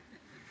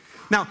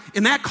 Now,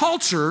 in that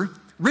culture,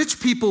 rich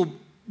people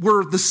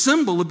were the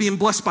symbol of being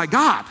blessed by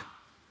God.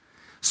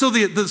 So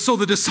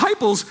the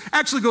disciples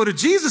actually go to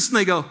Jesus and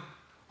they go,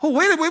 oh,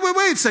 wait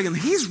a second.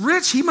 He's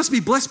rich. He must be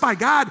blessed by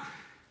God.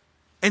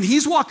 And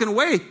he's walking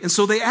away. And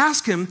so they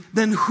ask him,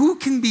 then who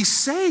can be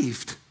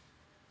saved?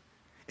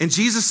 And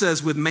Jesus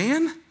says, with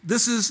man,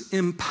 this is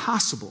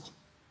impossible.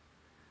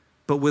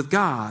 But with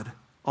God,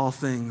 all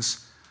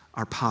things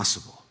are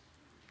possible.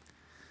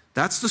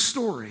 That's the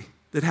story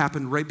that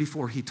happened right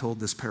before he told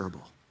this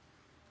parable.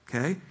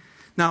 Okay?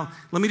 Now,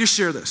 let me just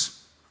share this.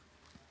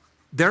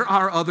 There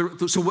are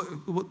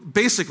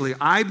basically,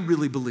 I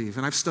really believe,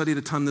 and I've studied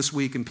a ton this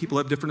week, and people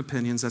have different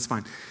opinions, that's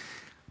fine.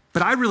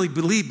 But I really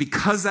believe,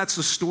 because that's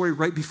the story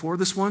right before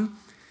this one,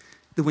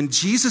 that when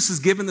Jesus is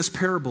given this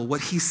parable,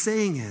 what he's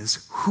saying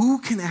is, who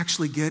can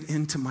actually get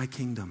into my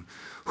kingdom?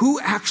 Who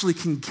actually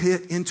can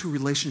get into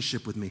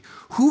relationship with me?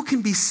 Who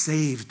can be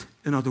saved,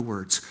 in other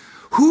words?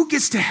 Who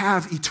gets to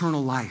have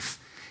eternal life?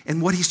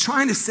 And what he's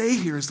trying to say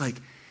here is like,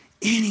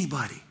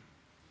 anybody.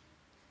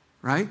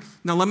 Right?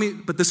 Now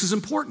but this is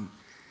important.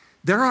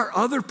 There are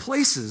other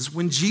places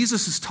when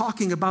Jesus is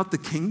talking about the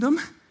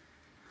kingdom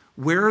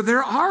where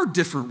there are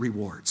different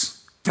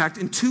rewards. In fact,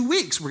 in 2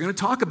 weeks, we're going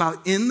to talk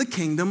about in the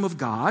kingdom of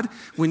God,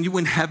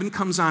 when heaven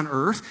comes on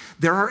earth,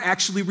 there are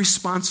actually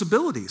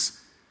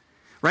responsibilities.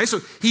 Right?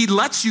 So he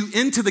lets you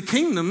into the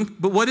kingdom,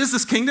 but what is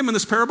this kingdom in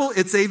this parable?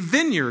 It's a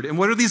vineyard. And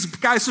what are these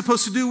guys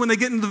supposed to do when they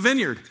get into the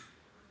vineyard?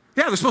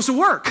 Yeah, they're supposed to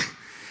work.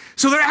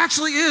 So there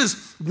actually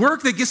is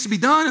work that gets to be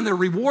done, and there are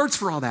rewards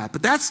for all that.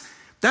 But that's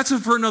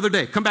for another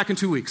day. Come back in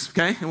 2 weeks,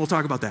 okay? And we'll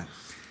talk about that.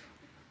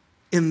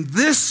 In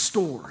this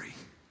story,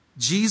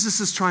 Jesus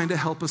is trying to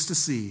help us to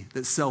see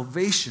that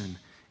salvation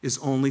is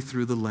only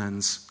through the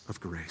lens of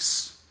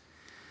grace.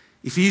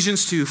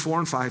 Ephesians 2, 4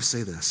 and 5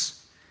 say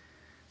this,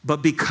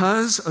 but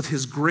because of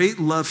his great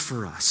love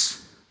for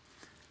us,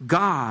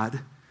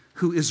 God,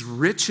 who is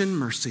rich in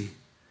mercy,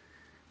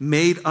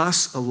 made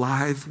us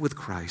alive with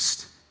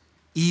Christ,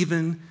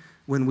 even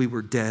when we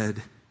were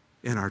dead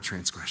in our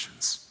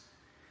transgressions.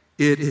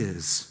 It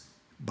is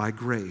by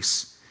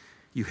grace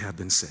you have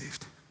been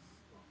saved.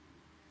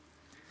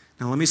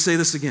 Now let me say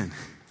this again.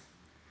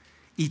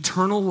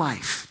 Eternal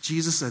life,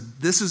 Jesus said,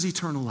 this is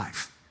eternal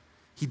life.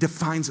 He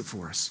defines it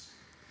for us,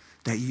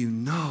 that you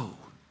know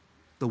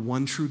the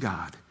one true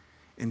God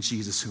and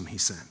Jesus whom he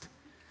sent.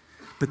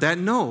 But that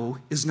know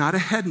is not a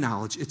head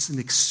knowledge, it's an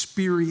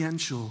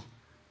experiential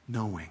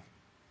knowing.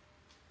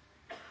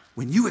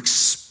 When you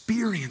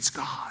experience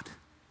God,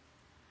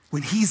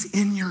 when he's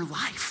in your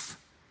life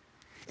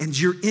and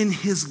you're in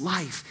his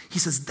life, he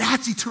says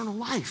that's eternal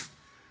life.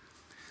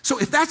 So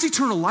if that's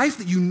eternal life,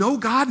 that you know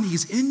God and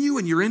he's in you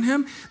and you're in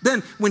him,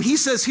 then when he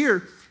says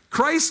here,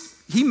 Christ,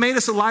 he made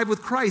us alive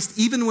with Christ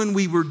even when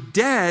we were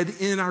dead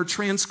in our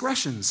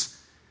transgressions.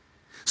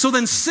 So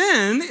then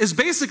sin is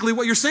basically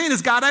what you're saying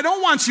is, God, I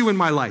don't want you in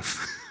my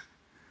life.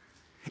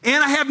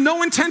 And I have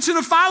no intention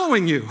of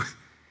following you.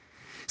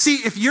 See,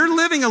 if you're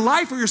living a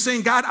life where you're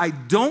saying, God, I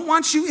don't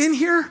want you in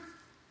here,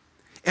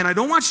 and I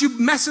don't want you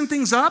messing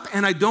things up,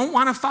 and I don't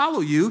want to follow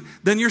you,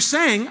 then you're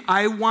saying,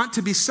 I want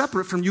to be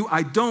separate from you.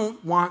 I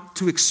don't want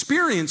to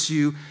experience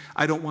you.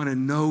 I don't want to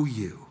know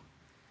you.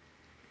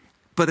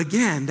 But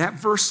again, that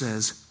verse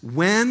says,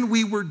 when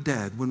we were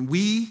dead, when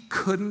we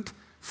couldn't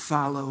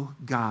follow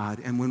God,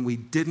 and when we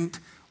didn't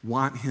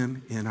want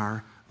him in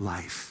our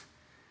life,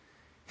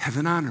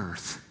 heaven on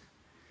earth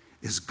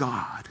is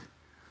God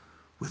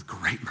with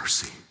great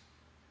mercy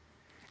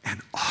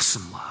and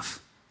awesome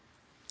love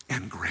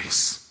and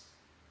grace.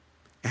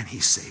 And he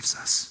saves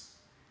us.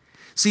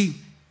 See,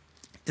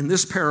 in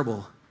this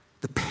parable,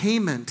 the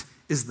payment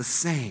is the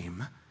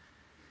same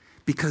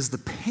because the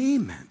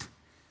payment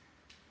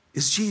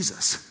is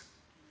Jesus.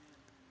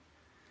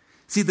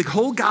 See, the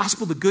whole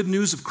gospel, the good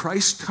news of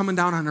Christ coming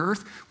down on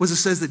earth, was it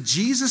says that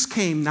Jesus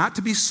came not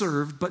to be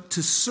served, but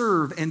to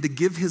serve and to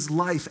give his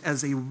life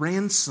as a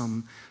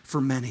ransom for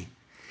many.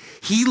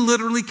 He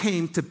literally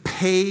came to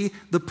pay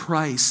the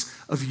price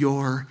of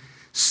your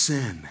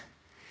sin.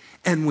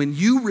 And when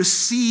you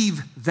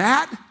receive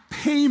that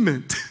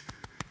payment,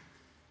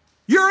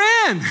 you're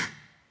in.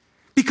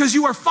 Because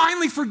you are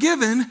finally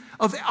forgiven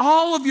of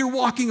all of your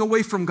walking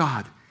away from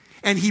God.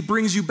 And he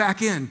brings you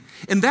back in.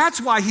 And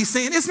that's why he's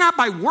saying it's not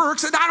by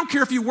works. I don't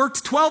care if you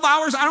worked 12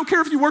 hours. I don't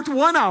care if you worked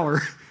 1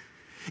 hour.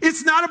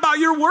 It's not about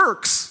your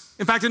works.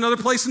 In fact, another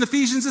place in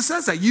Ephesians it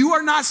says that. You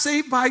are not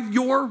saved by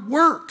your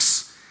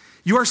works.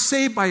 You are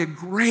saved by a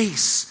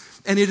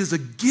grace. And it is a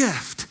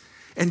gift.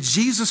 And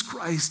Jesus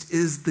Christ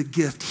is the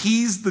gift.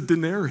 He's the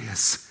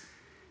denarius.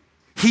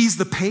 He's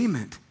the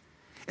payment.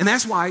 And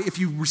that's why if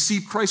you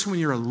receive Christ when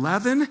you're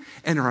 11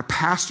 and are a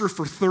pastor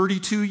for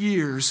 32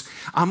 years,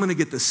 I'm going to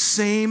get the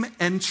same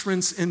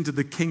entrance into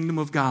the kingdom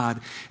of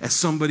God as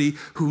somebody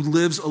who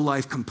lives a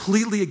life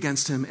completely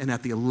against him and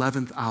at the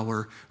 11th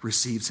hour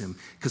receives him.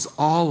 Because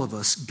all of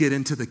us get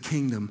into the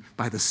kingdom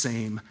by the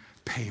same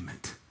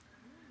payment.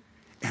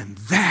 And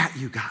that,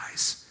 you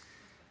guys,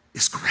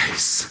 is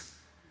grace.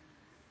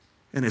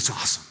 And it's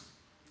awesome.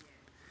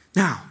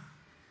 Now,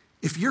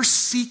 if you're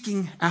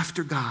seeking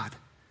after God,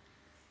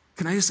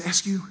 can I just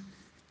ask you,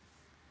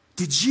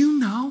 did you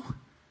know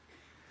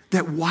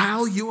that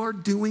while you are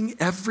doing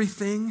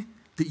everything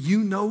that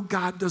you know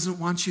God doesn't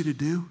want you to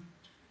do,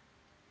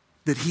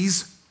 that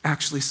he's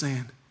actually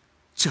saying,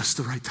 just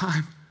the right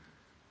time.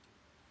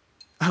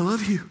 I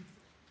love you.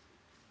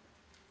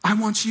 I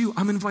want you.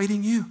 I'm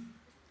inviting you.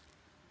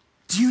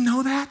 Do you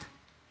know that?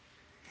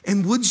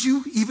 And would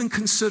you even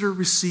consider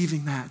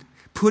receiving that?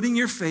 Putting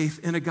your faith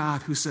in a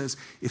God who says,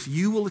 if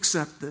you will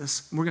accept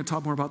this, and we're going to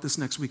talk more about this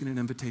next week in an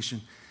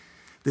invitation,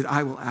 that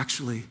I will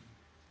actually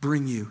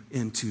bring you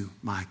into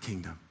my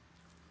kingdom.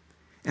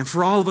 And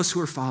for all of us who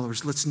are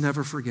followers, let's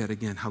never forget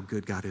again how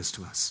good God is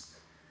to us.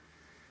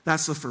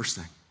 That's the first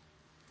thing.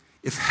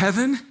 If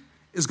heaven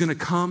is going to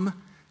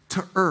come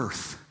to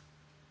earth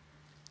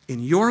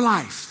in your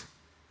life,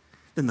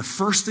 then the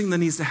first thing that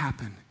needs to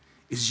happen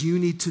is you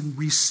need to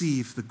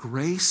receive the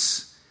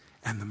grace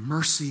and the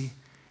mercy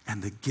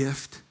and the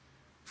gift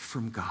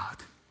from God.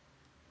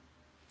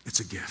 It's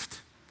a gift.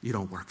 You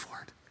don't work for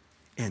it.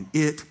 And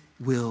it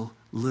will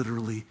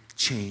literally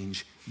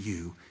change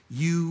you.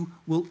 You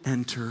will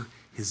enter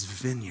his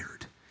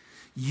vineyard.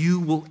 You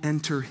will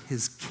enter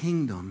his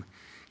kingdom.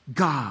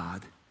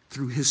 God,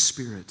 through his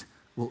Spirit,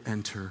 will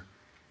enter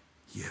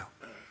you.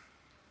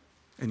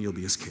 And you'll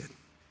be his kid.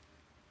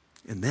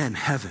 And then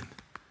heaven,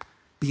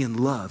 being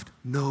loved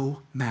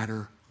no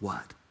matter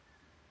what,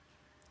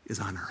 is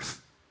on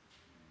earth.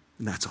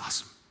 And that's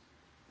awesome.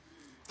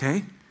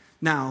 Okay?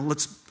 Now,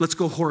 let's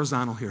go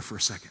horizontal here for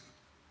a second.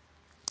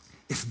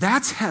 If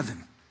that's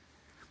heaven,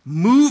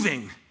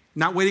 moving,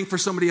 not waiting for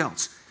somebody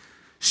else,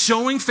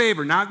 showing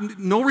favor,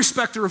 no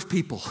respecter of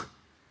people,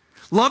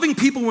 loving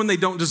people when they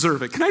don't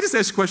deserve it. Can I just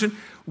ask you a question?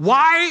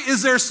 Why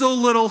is there so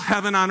little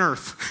heaven on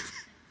earth?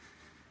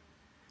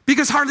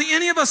 Because hardly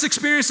any of us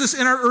experience this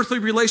in our earthly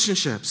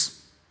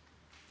relationships.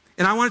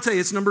 And I want to tell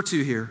you, it's number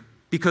 2 here,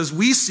 because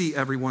we see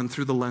everyone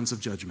through the lens of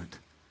judgment.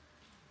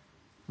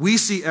 We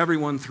see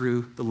everyone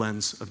through the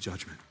lens of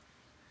judgment.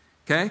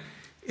 Okay?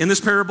 In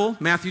this parable,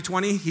 Matthew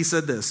 20, he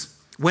said this.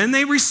 When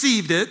they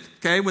received it,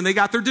 okay, when they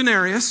got their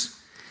denarius,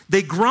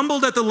 they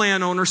grumbled at the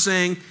landowner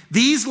saying,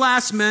 these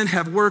last men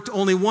have worked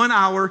only 1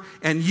 hour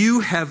and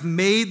you have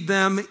made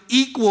them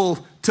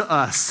equal to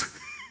us.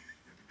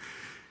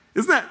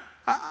 Isn't that,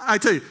 I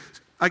tell you,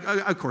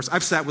 of course,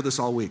 I've sat with this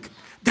all week.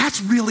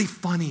 That's really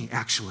funny,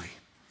 actually.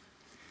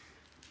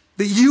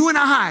 That you and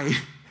I,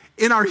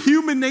 in our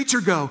human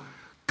nature, go,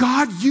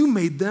 God, you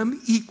made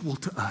them equal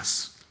to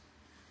us.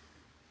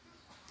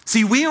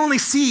 See, we only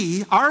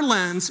see, our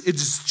lens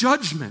is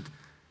judgment.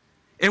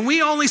 And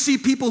we only see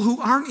people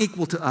who aren't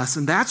equal to us.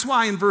 And that's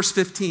why in verse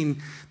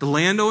 15, the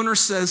landowner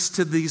says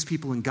to these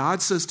people, and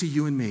God says to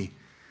you and me,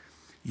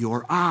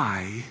 your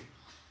eye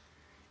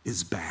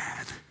is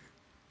bad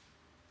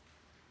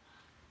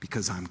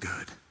because I'm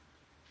good.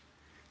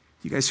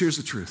 You guys, here's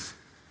the truth.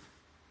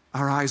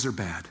 Our eyes are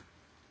bad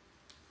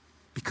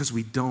because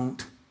we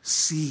don't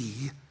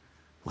see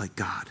like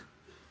God.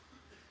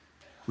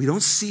 We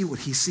don't see what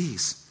he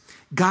sees.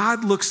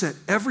 God looks at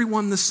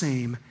everyone the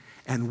same,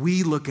 and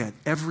we look at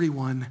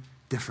everyone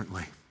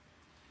differently.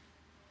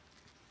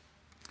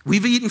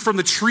 We've eaten from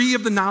the tree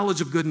of the knowledge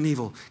of good and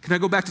evil. Can I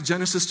go back to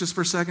Genesis just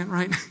for a second,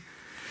 right?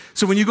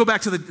 So when you go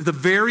back to the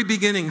very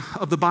beginning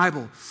of the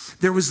Bible,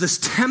 there was this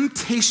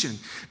temptation.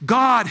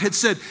 God had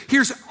said,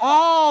 here's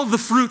all the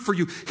fruit for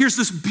you. Here's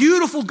this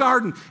beautiful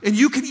garden, and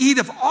you can eat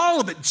of all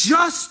of it.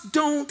 Just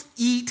don't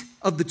eat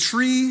of the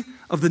tree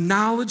of the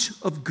knowledge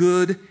of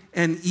good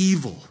and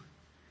evil.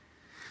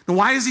 Now,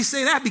 why does he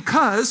say that?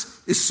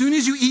 Because as soon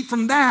as you eat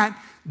from that,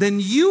 then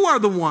you are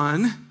the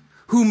one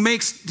who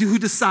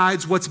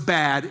decides what's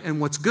bad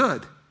and what's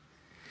good.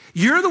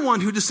 You're the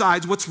one who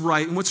decides what's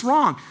right and what's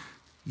wrong.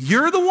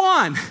 You're the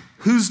one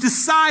who's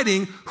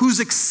deciding who's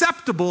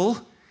acceptable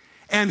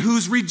and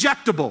who's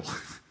rejectable.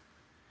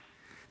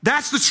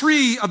 That's the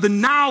tree of the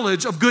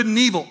knowledge of good and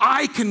evil.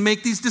 I can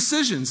make these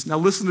decisions. Now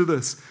listen to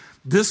this.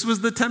 This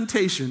was the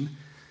temptation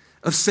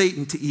of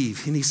Satan to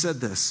Eve. And he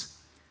said this.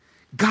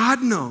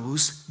 God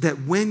knows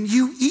that when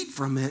you eat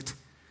from it,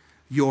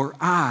 your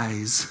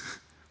eyes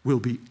will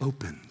be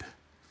opened.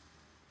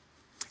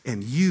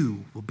 And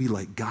you will be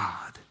like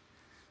God,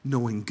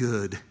 knowing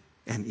good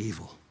and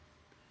evil.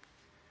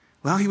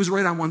 Well, he was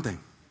right on one thing.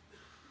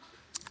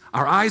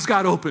 Our eyes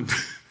got opened.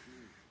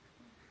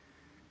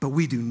 But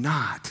we do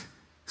not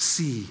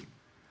see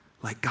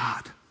like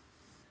God.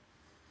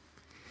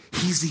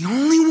 He's the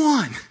only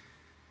one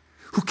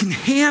who can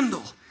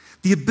handle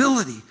the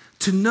ability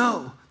to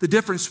know the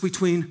difference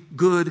between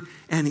good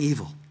and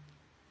evil.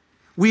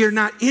 We are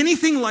not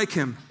anything like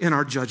him in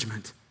our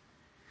judgment.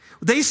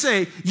 They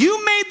say,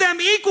 you made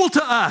them equal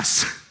to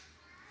us.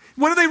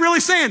 What are they really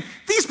saying?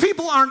 These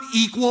people aren't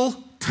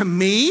equal to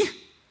me.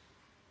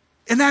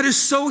 And that is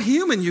so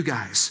human, you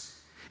guys.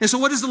 And so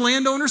what does the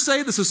landowner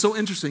say? This is so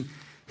interesting.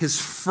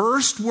 His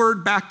first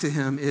word back to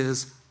him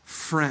is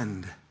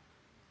friend.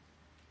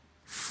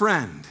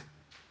 Friend.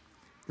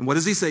 And what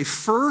does he say?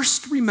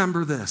 First,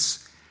 remember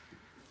this.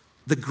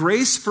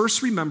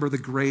 First remember the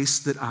grace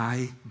that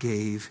I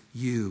gave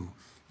you.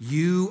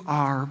 You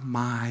are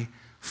my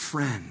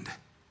friend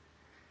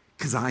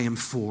because I am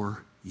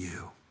for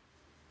you.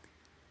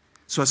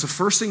 So that's the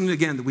first thing,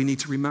 again, that we need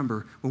to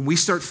remember when we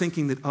start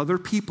thinking that other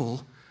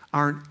people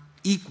aren't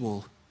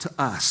equal to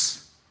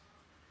us.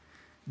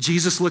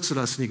 Jesus looks at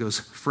us and he goes,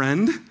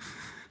 friend.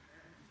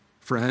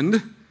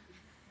 You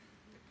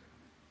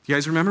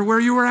guys remember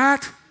where you were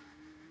at?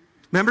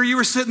 Remember you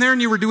were sitting there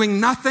and you were doing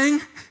nothing?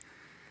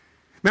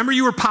 Remember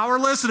you were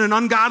powerless and an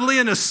ungodly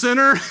and a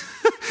sinner?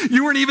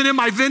 You weren't even in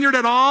my vineyard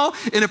at all.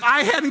 And if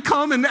I hadn't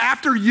come in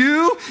after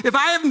you, if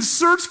I hadn't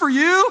searched for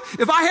you,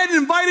 if I hadn't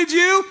invited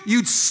you,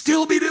 you'd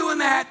still be doing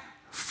that,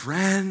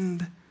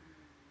 friend.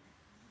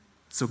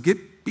 So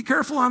be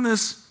careful on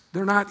this.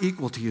 They're not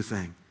equal to you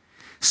thing.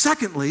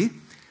 Secondly,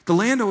 the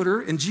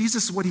landowner, and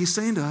Jesus, what he's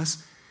saying to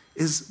us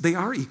is they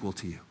are equal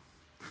to you.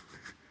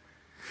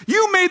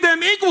 You made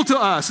them equal to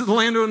us. And the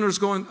landowner's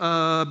going,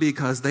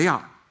 because they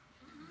are.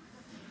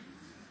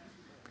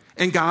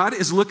 And God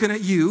is looking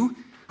at you,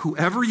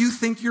 whoever you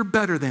think you're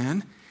better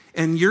than,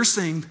 and you're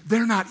saying,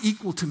 they're not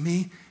equal to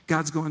me.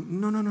 God's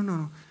going,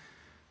 no.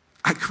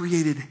 I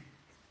created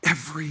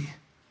every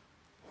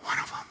one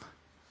of them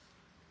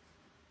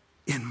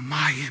in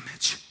my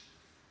image.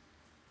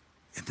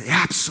 And they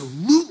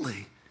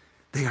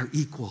are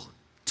equal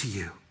to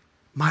you.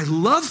 My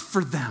love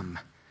for them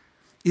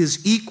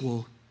is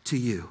equal to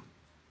you.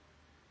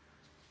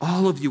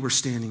 All of you are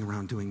standing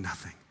around doing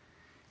nothing,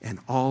 and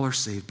all are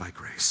saved by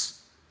grace.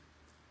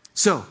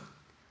 So,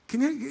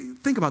 can you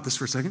think about this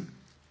for a second?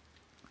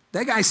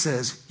 That guy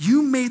says,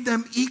 you made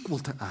them equal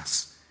to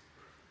us.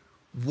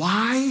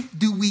 Why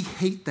do we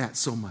hate that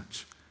so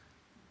much?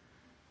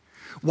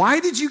 Why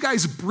did you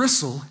guys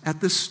bristle at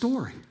this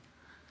story?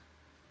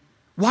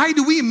 Why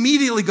do we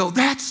immediately go,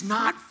 that's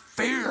not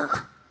fair?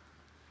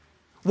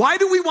 Why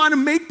do we want to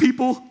make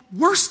people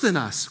worse than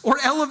us or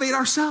elevate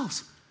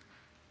ourselves?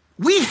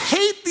 We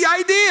hate the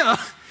idea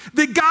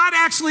that God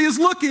actually is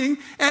looking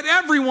at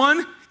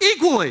everyone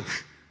equally.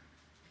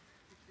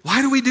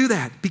 Why do we do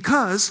that?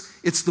 Because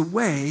it's the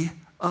way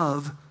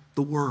of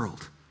the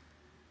world.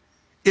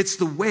 It's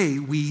the way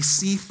we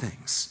see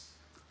things.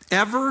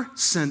 Ever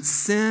since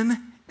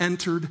sin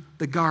entered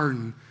the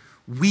garden,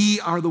 we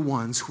are the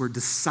ones who are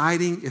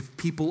deciding if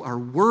people are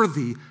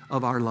worthy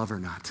of our love or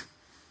not.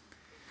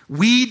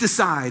 We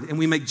decide and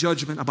we make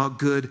judgment about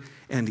good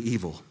and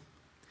evil.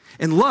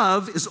 And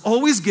love is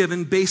always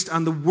given based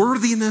on the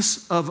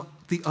worthiness of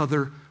the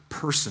other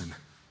person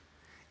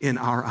in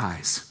our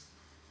eyes.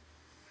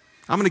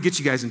 I'm going to get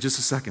you guys in just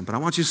a second, but I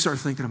want you to start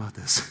thinking about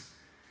this.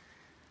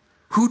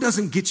 Who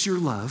doesn't get your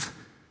love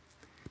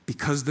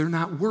because they're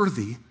not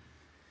worthy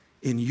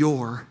in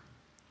your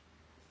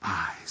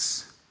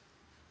eyes?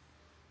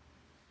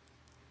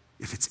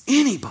 If it's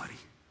anybody,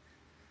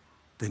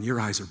 then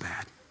your eyes are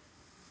bad.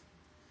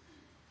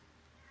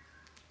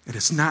 And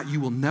it's not,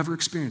 you will never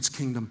experience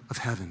kingdom of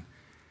heaven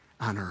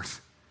on earth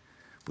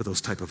with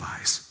those type of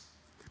eyes.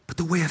 But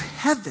the way of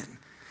heaven,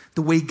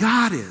 the way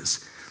God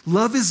is,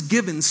 love is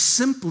given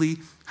simply,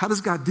 how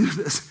does God do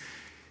this?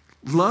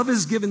 Love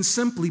is given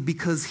simply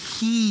because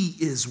he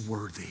is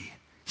worthy.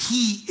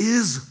 He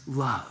is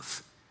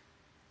love.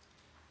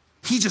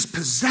 He just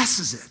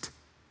possesses it.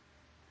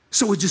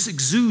 So it just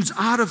exudes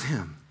out of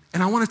him.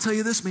 And I want to tell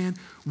you this, man,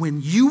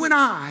 when you and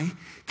I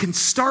can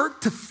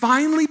start to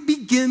finally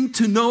begin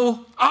to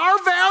know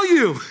our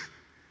value,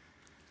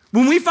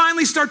 when we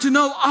finally start to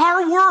know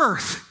our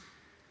worth,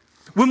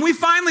 when we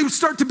finally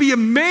start to be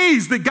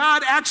amazed that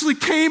God actually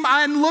came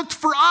and looked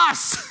for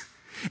us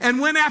and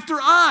went after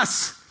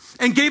us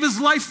and gave his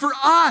life for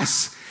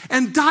us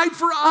and died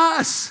for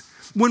us,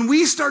 when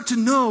we start to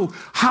know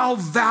how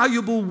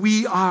valuable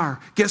we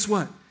are, guess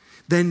what?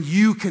 Then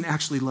you can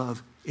actually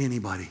love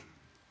anybody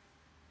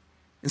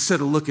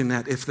instead of looking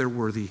at if they're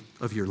worthy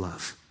of your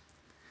love.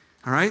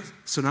 All right?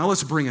 So now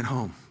let's bring it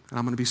home. And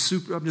I'm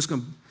just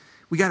going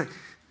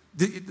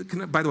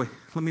to, by the way,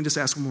 let me just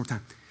ask one more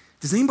time.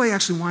 Does anybody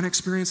actually want to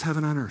experience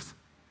heaven on earth?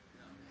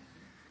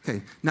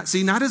 Okay,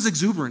 not as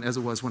exuberant as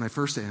it was when I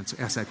first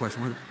asked that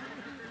question.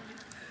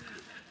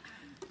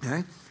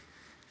 Okay?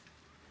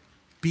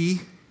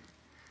 Be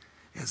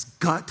as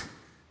gut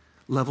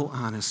level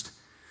honest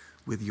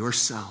with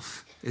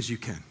yourself as you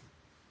can.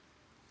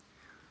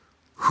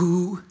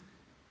 Who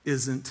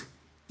isn't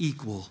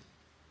equal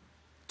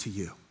to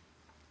you?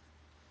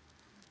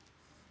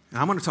 And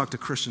I'm going to talk to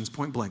Christians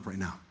point blank right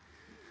now.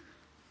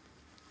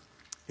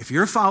 If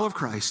you're a follower of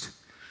Christ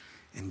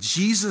and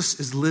Jesus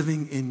is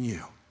living in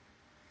you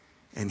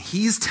and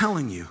he's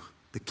telling you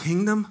the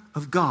kingdom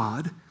of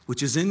God,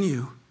 which is in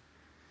you,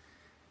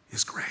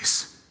 is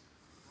grace,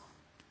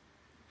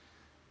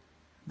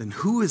 then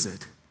who is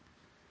it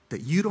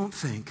that you don't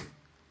think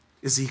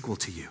is equal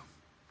to you?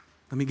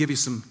 Let me give you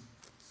some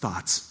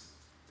thoughts.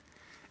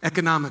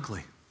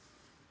 Economically,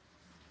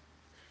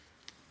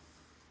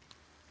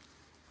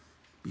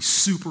 be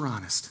super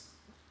honest.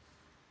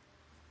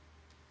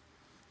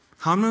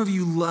 How many of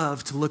you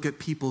love to look at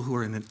people who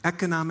are in an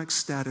economic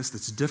status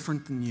that's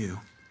different than you,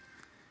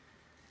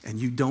 and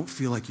you don't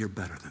feel like you're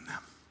better than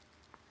them?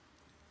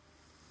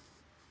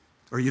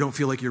 Or you don't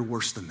feel like you're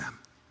worse than them?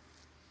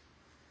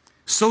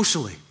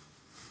 Socially,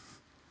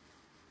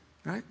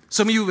 right?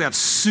 Some of you have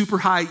super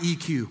high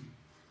EQ.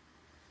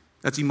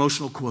 That's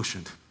emotional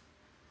quotient.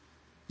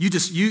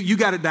 You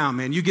got it down,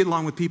 man. You get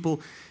along with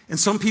people, and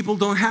some people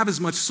don't have as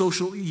much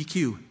social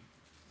EQ.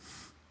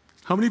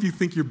 How many of you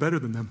think you're better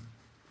than them?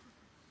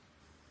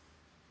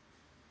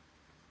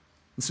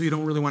 And so you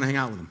don't really want to hang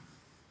out with them.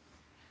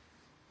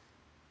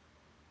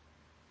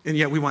 And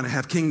yet we want to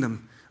have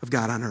kingdom of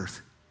God on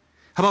earth.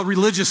 How about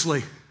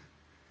religiously?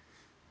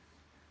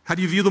 How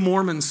do you view the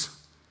Mormons?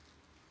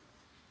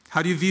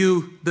 How do you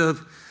view the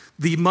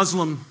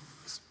Muslim?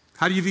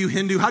 How do you view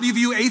Hindu? How do you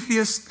view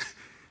atheists?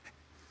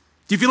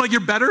 Do you feel like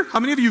you're better? How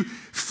many of you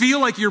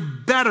feel like you're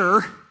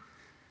better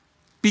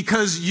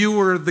because you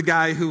were the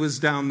guy who was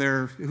down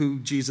there who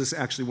Jesus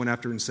actually went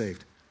after and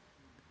saved?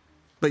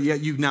 But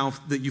yet now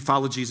that you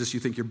follow Jesus, you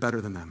think you're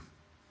better than them.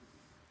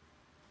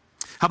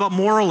 How about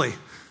morally?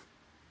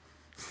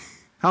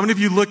 How many of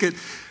you look at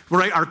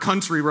our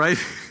country, right?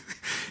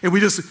 And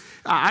we just,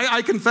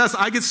 I confess,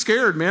 I get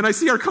scared, man. I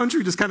see our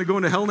country just kind of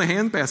going to hell in a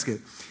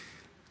handbasket.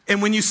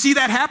 And when you see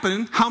that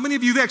happen, how many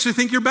of you actually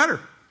think you're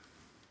better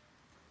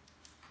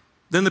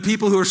than the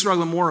people who are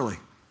struggling morally?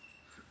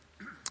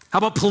 How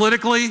about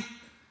politically,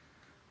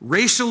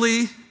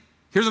 racially?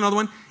 Here's another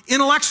one.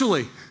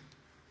 Intellectually.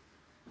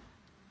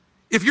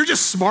 If you're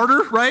just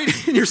smarter,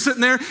 right, and you're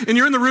sitting there and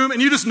you're in the room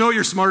and you just know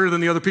you're smarter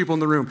than the other people in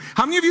the room,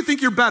 how many of you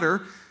think you're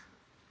better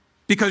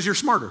because you're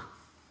smarter?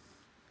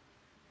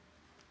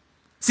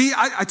 See,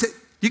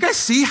 you guys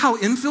see how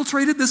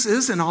infiltrated this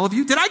is in all of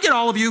you? Did I get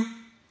all of you,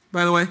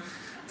 by the way?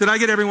 Did I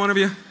get every one of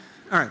you?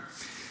 All right.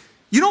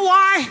 You know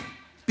why?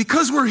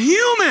 Because we're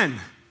human.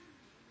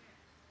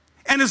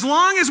 And as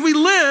long as we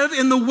live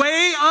in the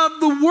way of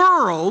the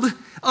world,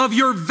 of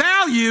your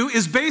value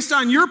is based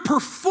on your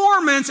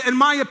performance and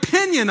my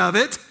opinion of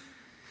it,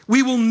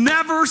 we will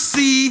never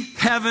see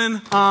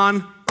heaven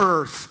on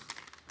earth.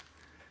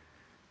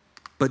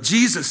 But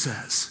Jesus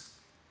says,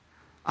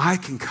 I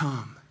can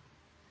come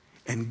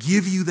and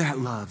give you that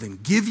love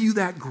and give you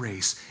that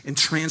grace and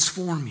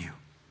transform you.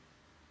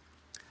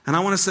 And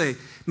I want to say,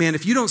 man,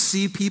 if you don't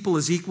see people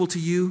as equal to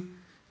you,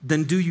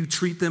 then do you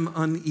treat them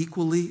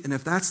unequally? And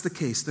if that's the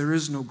case, there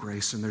is no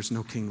grace and there's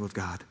no kingdom of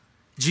God.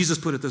 Jesus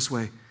put it this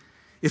way: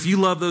 if you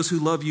love those who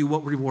love you,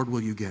 what reward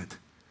will you get?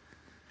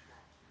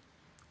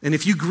 And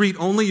if you greet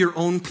only your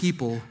own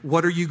people,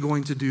 what are you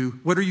going to do?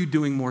 What are you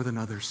doing more than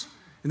others?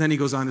 And then he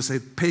goes on to say,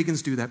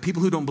 pagans do that.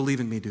 People who don't believe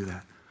in me do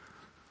that.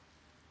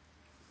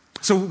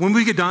 So when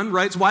we get done,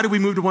 right, so why did we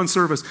move to one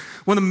service?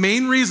 One of the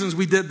main reasons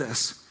we did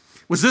this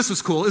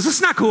was cool. Is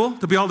this not cool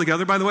to be all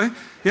together, by the way?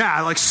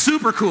 Yeah, like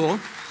super cool.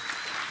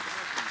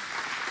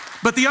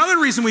 But the other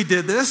reason we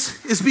did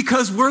this is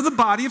because we're the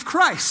body of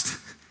Christ.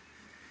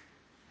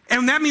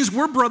 And that means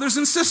we're brothers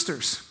and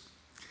sisters.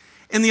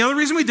 And the other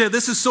reason we did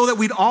this is so that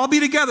we'd all be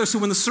together. So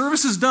when the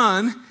service is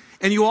done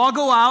and you all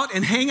go out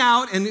and hang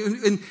out,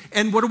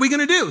 and what are we going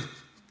to do?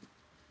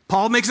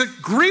 Paul makes it,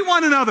 greet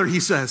one another, he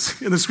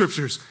says in the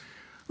scriptures.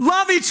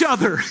 Love each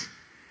other.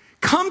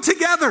 Come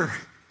together.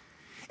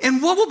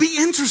 And what will be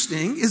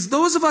interesting is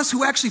those of us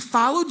who actually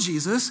follow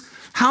Jesus,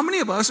 how many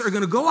of us are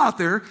going to go out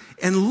there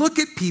and look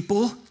at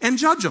people and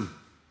judge them?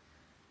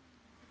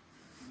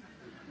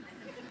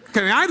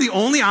 Okay, am I the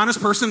only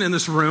honest person in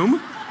this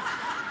room?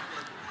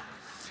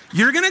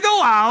 You're going to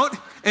go out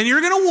and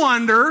you're going to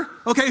wonder,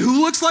 okay,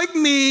 who looks like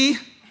me?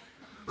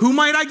 Who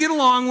might I get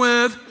along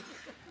with?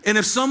 And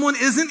if someone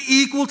isn't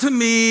equal to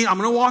me, I'm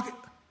going to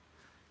walk.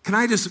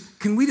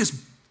 Can we just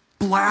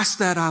blast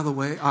that out of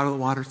the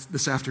water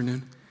this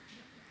afternoon?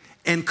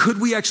 And could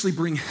we actually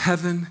bring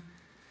heaven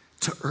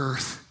to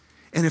earth?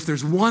 And if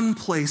there's one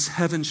place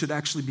heaven should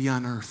actually be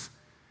on earth,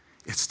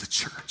 it's the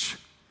church.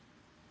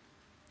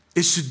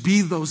 It should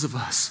be those of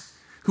us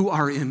who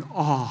are in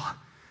awe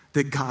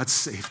that God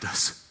saved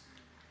us,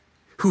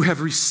 who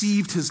have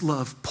received his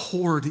love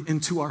poured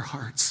into our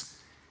hearts.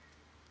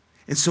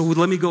 And so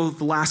let me go,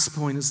 the last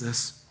point is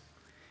this,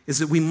 is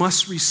that we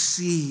must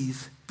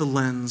receive the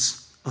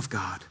lens of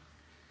God.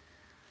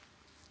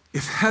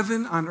 If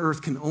heaven on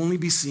earth can only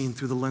be seen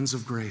through the lens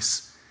of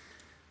grace,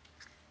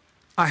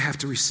 I have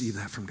to receive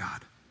that from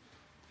God.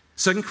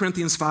 2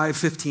 Corinthians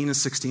 5:15 and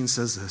 16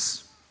 says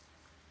this: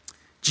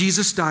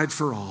 Jesus died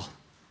for all,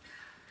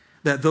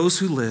 that those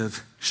who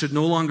live should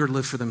no longer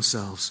live for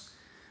themselves,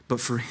 but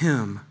for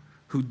him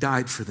who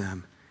died for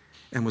them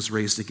and was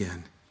raised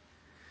again.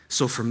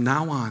 So from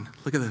now on,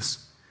 look at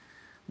this,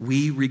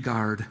 we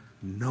regard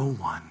no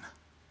one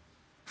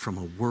from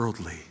a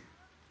worldly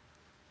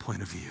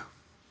point of view.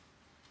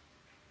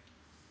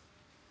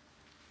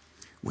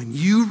 when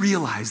you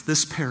realize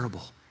this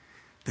parable,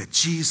 that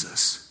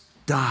Jesus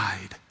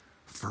died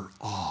for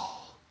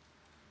all.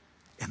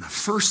 And the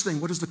first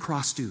thing, what does the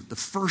cross do? The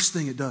first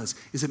thing it does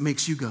is it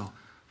makes you go,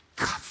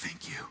 God,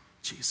 thank you,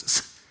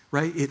 Jesus,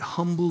 right? It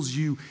humbles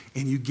you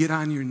and you get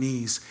on your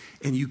knees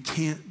and you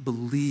can't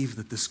believe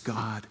that this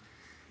God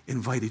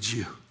invited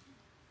you.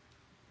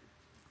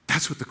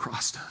 That's what the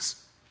cross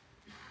does,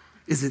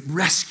 is it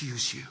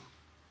rescues you.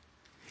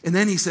 And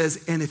then he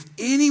says, and if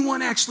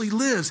anyone actually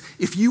lives,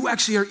 if you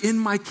actually are in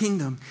my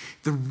kingdom,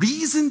 the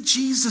reason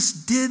Jesus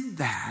did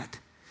that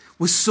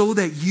was so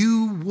that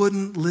you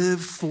wouldn't live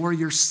for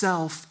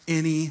yourself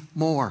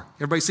anymore.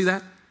 Everybody see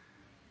that?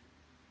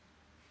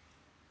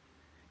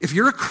 If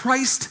you're a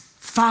Christ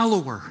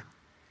follower,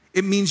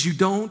 it means you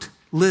don't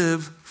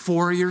live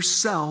for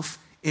yourself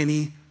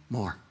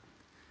anymore.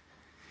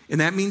 And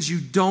that means you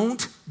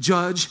don't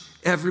judge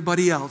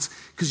everybody else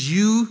because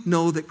you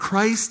know that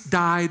Christ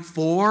died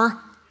for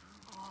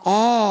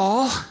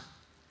all.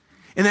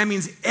 And that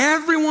means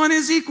everyone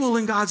is equal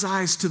in God's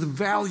eyes to the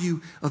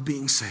value of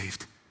being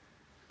saved.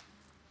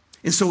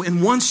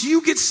 And once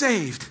you get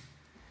saved,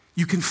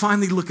 you can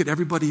finally look at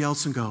everybody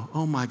else and go,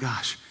 oh my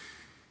gosh,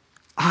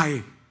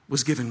 I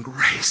was given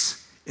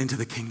grace into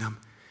the kingdom,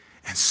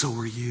 and so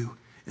are you,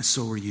 and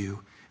so are you,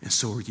 and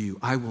so are you.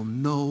 I will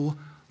no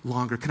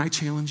longer, can I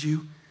challenge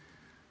you?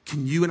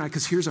 Can you and I,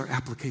 because here's our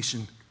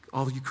application,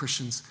 all of you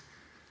Christians,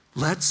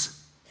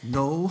 let's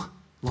no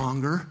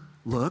longer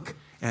look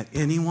at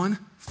anyone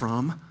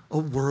from a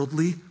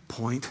worldly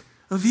point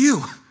of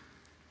view.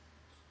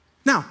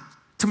 Now,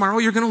 tomorrow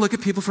you're going to look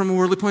at people from a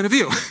worldly point of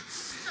view.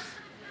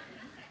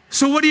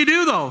 So what do you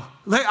do though?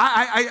 Like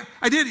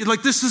I did,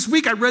 like this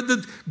week I read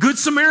the Good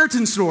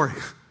Samaritan story,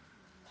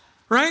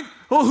 right?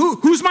 Oh,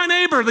 who's my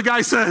neighbor, the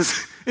guy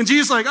says. And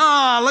Jesus like,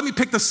 let me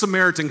pick the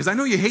Samaritan because I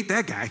know you hate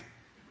that guy.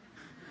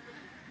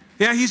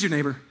 Yeah, he's your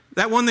neighbor.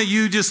 That one that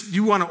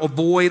you want to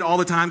avoid all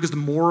the time because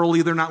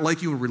morally they're not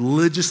like you, and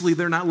religiously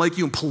they're not like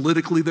you, and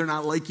politically they're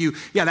not like you.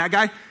 Yeah, that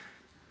guy.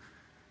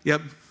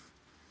 Yep.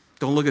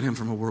 Don't look at him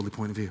from a worldly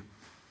point of view.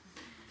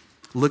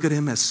 Look at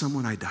him as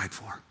someone I died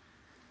for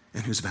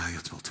and who's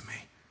valuable to me.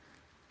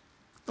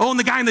 Oh, and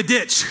the guy in the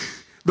ditch,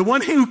 the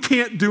one who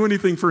can't do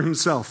anything for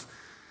himself.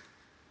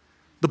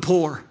 The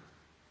poor,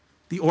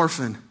 the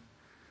orphan,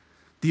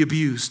 the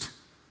abused.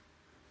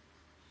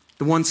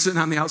 The one sitting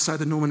on the outside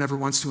that no one ever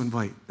wants to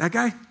invite. That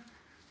guy?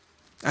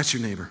 That's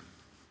your neighbor.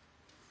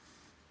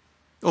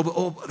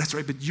 Oh, that's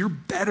right, but you're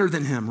better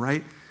than him,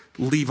 right?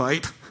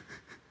 Levite.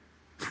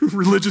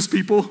 Religious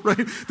people,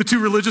 right? The two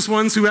religious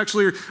ones who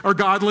actually are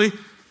godly.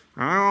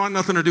 I don't want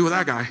nothing to do with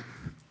that guy.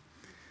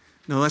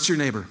 No, that's your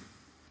neighbor.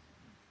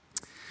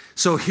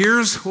 So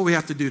here's what we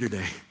have to do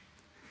today.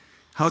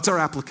 How's our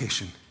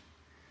application?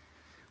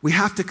 We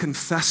have to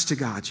confess to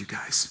God, you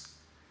guys.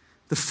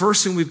 The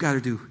first thing we've got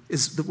to do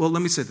is,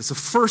 let me say this. The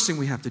first thing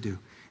we have to do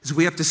is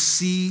we have to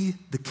see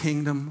the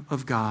kingdom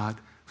of God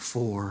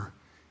for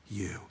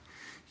you.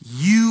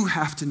 You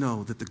have to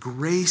know that the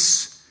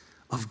grace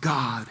of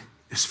God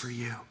is for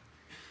you.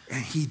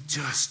 And he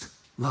just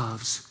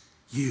loves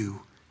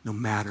you no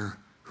matter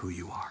who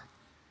you are.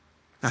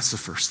 That's the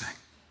first thing.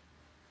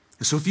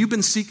 And so if you've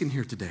been seeking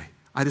here today,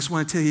 I just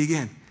want to tell you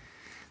again,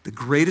 the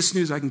greatest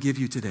news I can give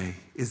you today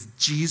is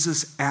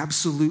Jesus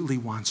absolutely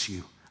wants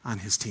you on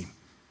his team.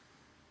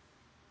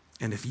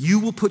 And if you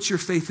will put your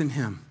faith in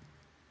him,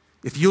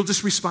 if you'll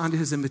just respond to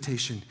his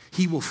invitation,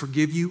 he will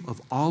forgive you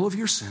of all of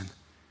your sin.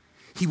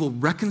 He will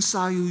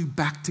reconcile you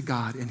back to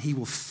God, and he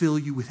will fill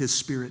you with his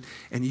spirit,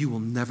 and you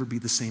will never be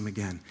the same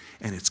again.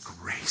 And it's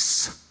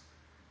grace,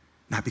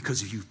 not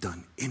because you've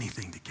done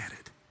anything to get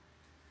it.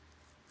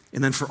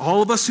 And then for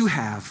all of us who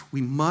have,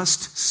 we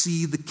must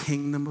see the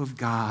kingdom of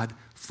God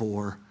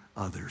for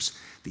others.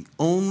 The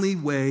only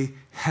way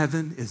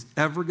heaven is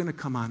ever going to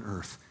come on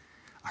earth,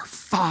 our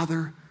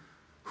Father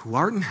who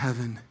art in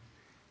heaven,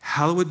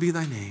 hallowed be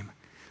thy name.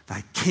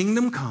 Thy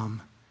kingdom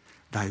come,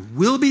 thy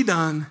will be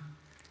done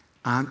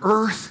on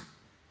earth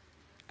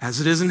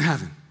as it is in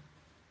heaven.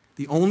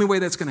 The only way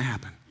that's going to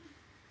happen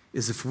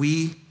is if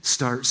we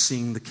start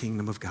seeing the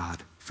kingdom of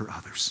God for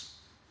others.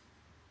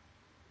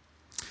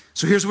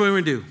 So here's what we're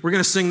going to do. We're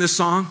going to sing this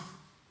song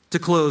to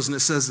close, and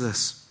it says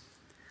this.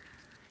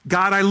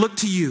 God, I look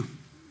to you.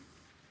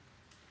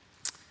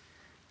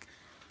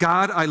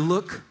 God, I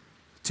look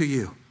to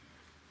you.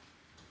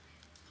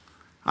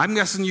 I'm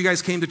guessing you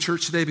guys came to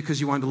church today because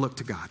you wanted to look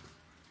to God.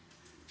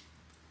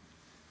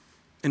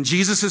 And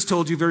Jesus has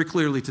told you very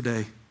clearly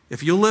today,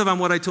 if you'll live on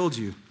what I told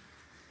you,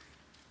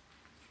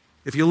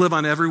 if you'll live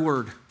on every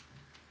word,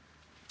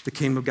 the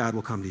kingdom of God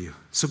will come to you.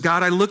 So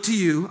God, I look to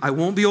you. I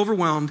won't be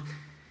overwhelmed.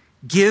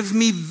 Give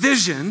me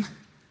vision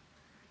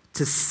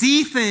to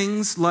see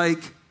things like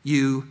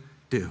you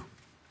do.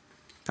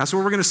 That's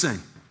what we're going to sing.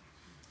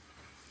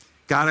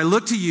 God, I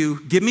look to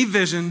you. Give me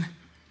vision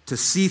to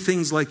see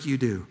things like you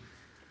do.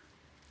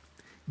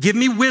 Give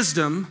me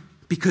wisdom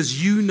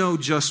because you know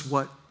just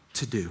what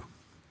to do.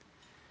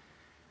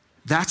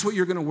 That's what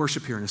you're going to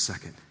worship here in a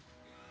second.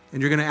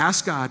 And you're going to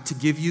ask God to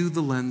give you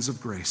the lens of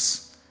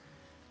grace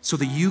so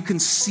that you can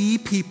see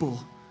people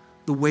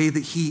the way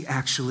that he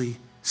actually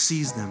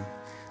sees them.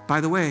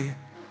 By the way,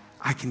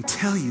 I can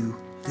tell you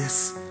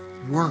this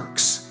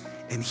works.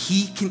 And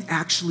he can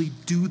actually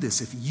do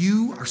this. If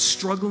you are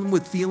struggling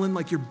with feeling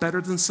like you're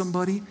better than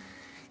somebody,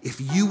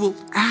 if you will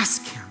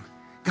ask him,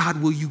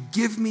 God, will you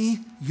give me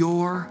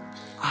your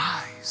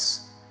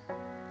eyes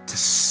to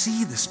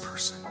see this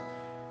person?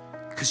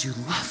 Because you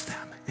love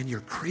them and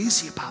you're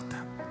crazy about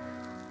them.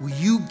 Will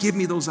you give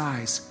me those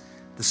eyes?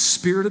 The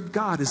Spirit of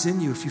God is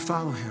in you if you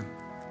follow him.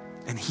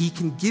 And he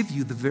can give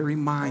you the very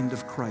mind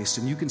of Christ.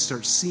 And you can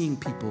start seeing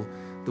people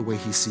the way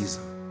he sees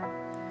them.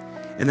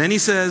 And then he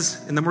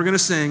says, and then we're going to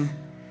sing,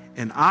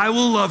 and I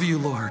will love you,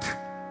 Lord.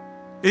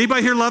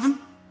 Anybody here love him?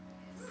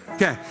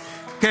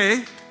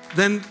 Okay.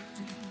 Then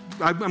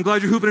I'm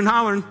glad you're hooping and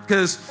hollering,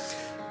 because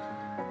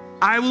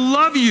I will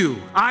love you.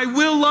 I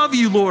will love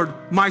you, Lord.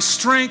 My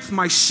strength,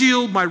 my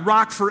shield, my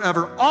rock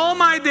forever. All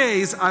my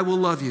days I will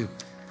love you.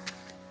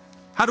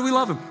 How do we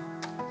love him?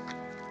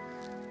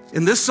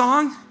 In this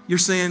song, you're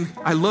saying,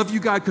 I love you,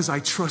 God, because I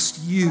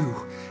trust you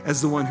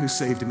as the one who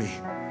saved me.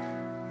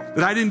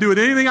 That I didn't do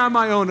anything on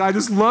my own. I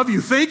just love you.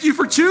 Thank you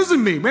for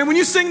choosing me. Man, when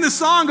you sing this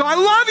song, go, I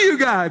love you,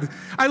 God.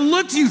 I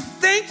look to you.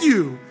 Thank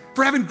you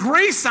for having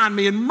grace on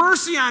me and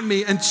mercy on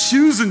me and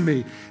choosing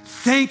me.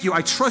 Thank you.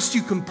 I trust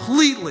you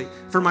completely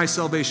for my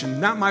salvation,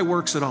 not my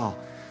works at all.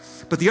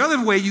 But the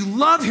other way you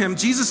love him,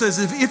 Jesus says,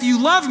 if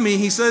you love me,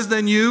 he says,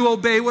 then you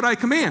obey what I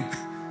command.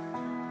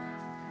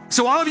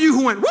 So all of you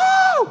who went,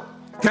 woo!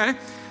 Okay?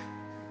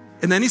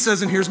 And then he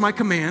says, and here's my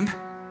command,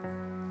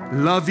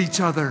 love each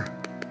other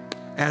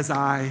as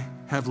I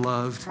have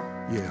loved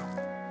you.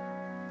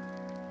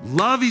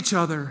 Love each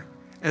other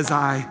as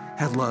I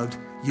have loved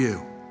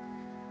you.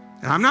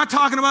 And I'm not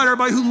talking about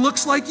everybody who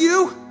looks like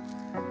you.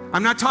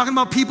 I'm not talking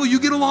about people you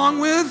get along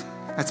with.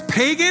 That's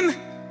pagan.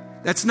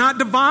 That's not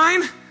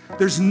divine.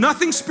 There's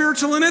nothing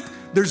spiritual in it.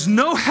 There's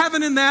no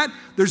heaven in that.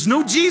 There's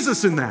no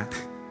Jesus in that.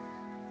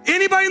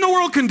 Anybody in the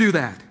world can do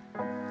that.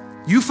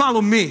 You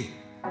follow me.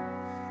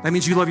 That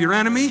means you love your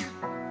enemy.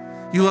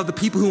 You love the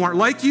people who aren't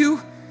like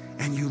you.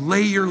 And you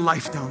lay your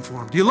life down for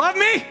them. Do you love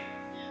me?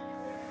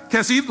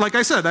 Okay, see, like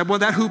I said,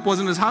 that hoop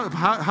wasn't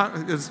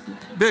as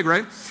big,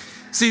 right?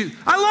 See,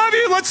 I love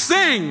you, let's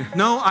sing.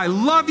 No, I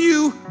love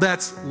you,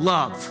 that's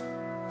love.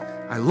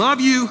 I love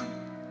you,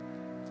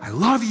 I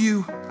love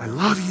you, I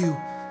love you,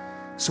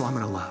 so I'm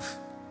going to love.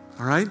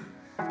 All right?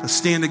 Let's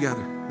stand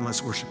together and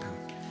let's worship him.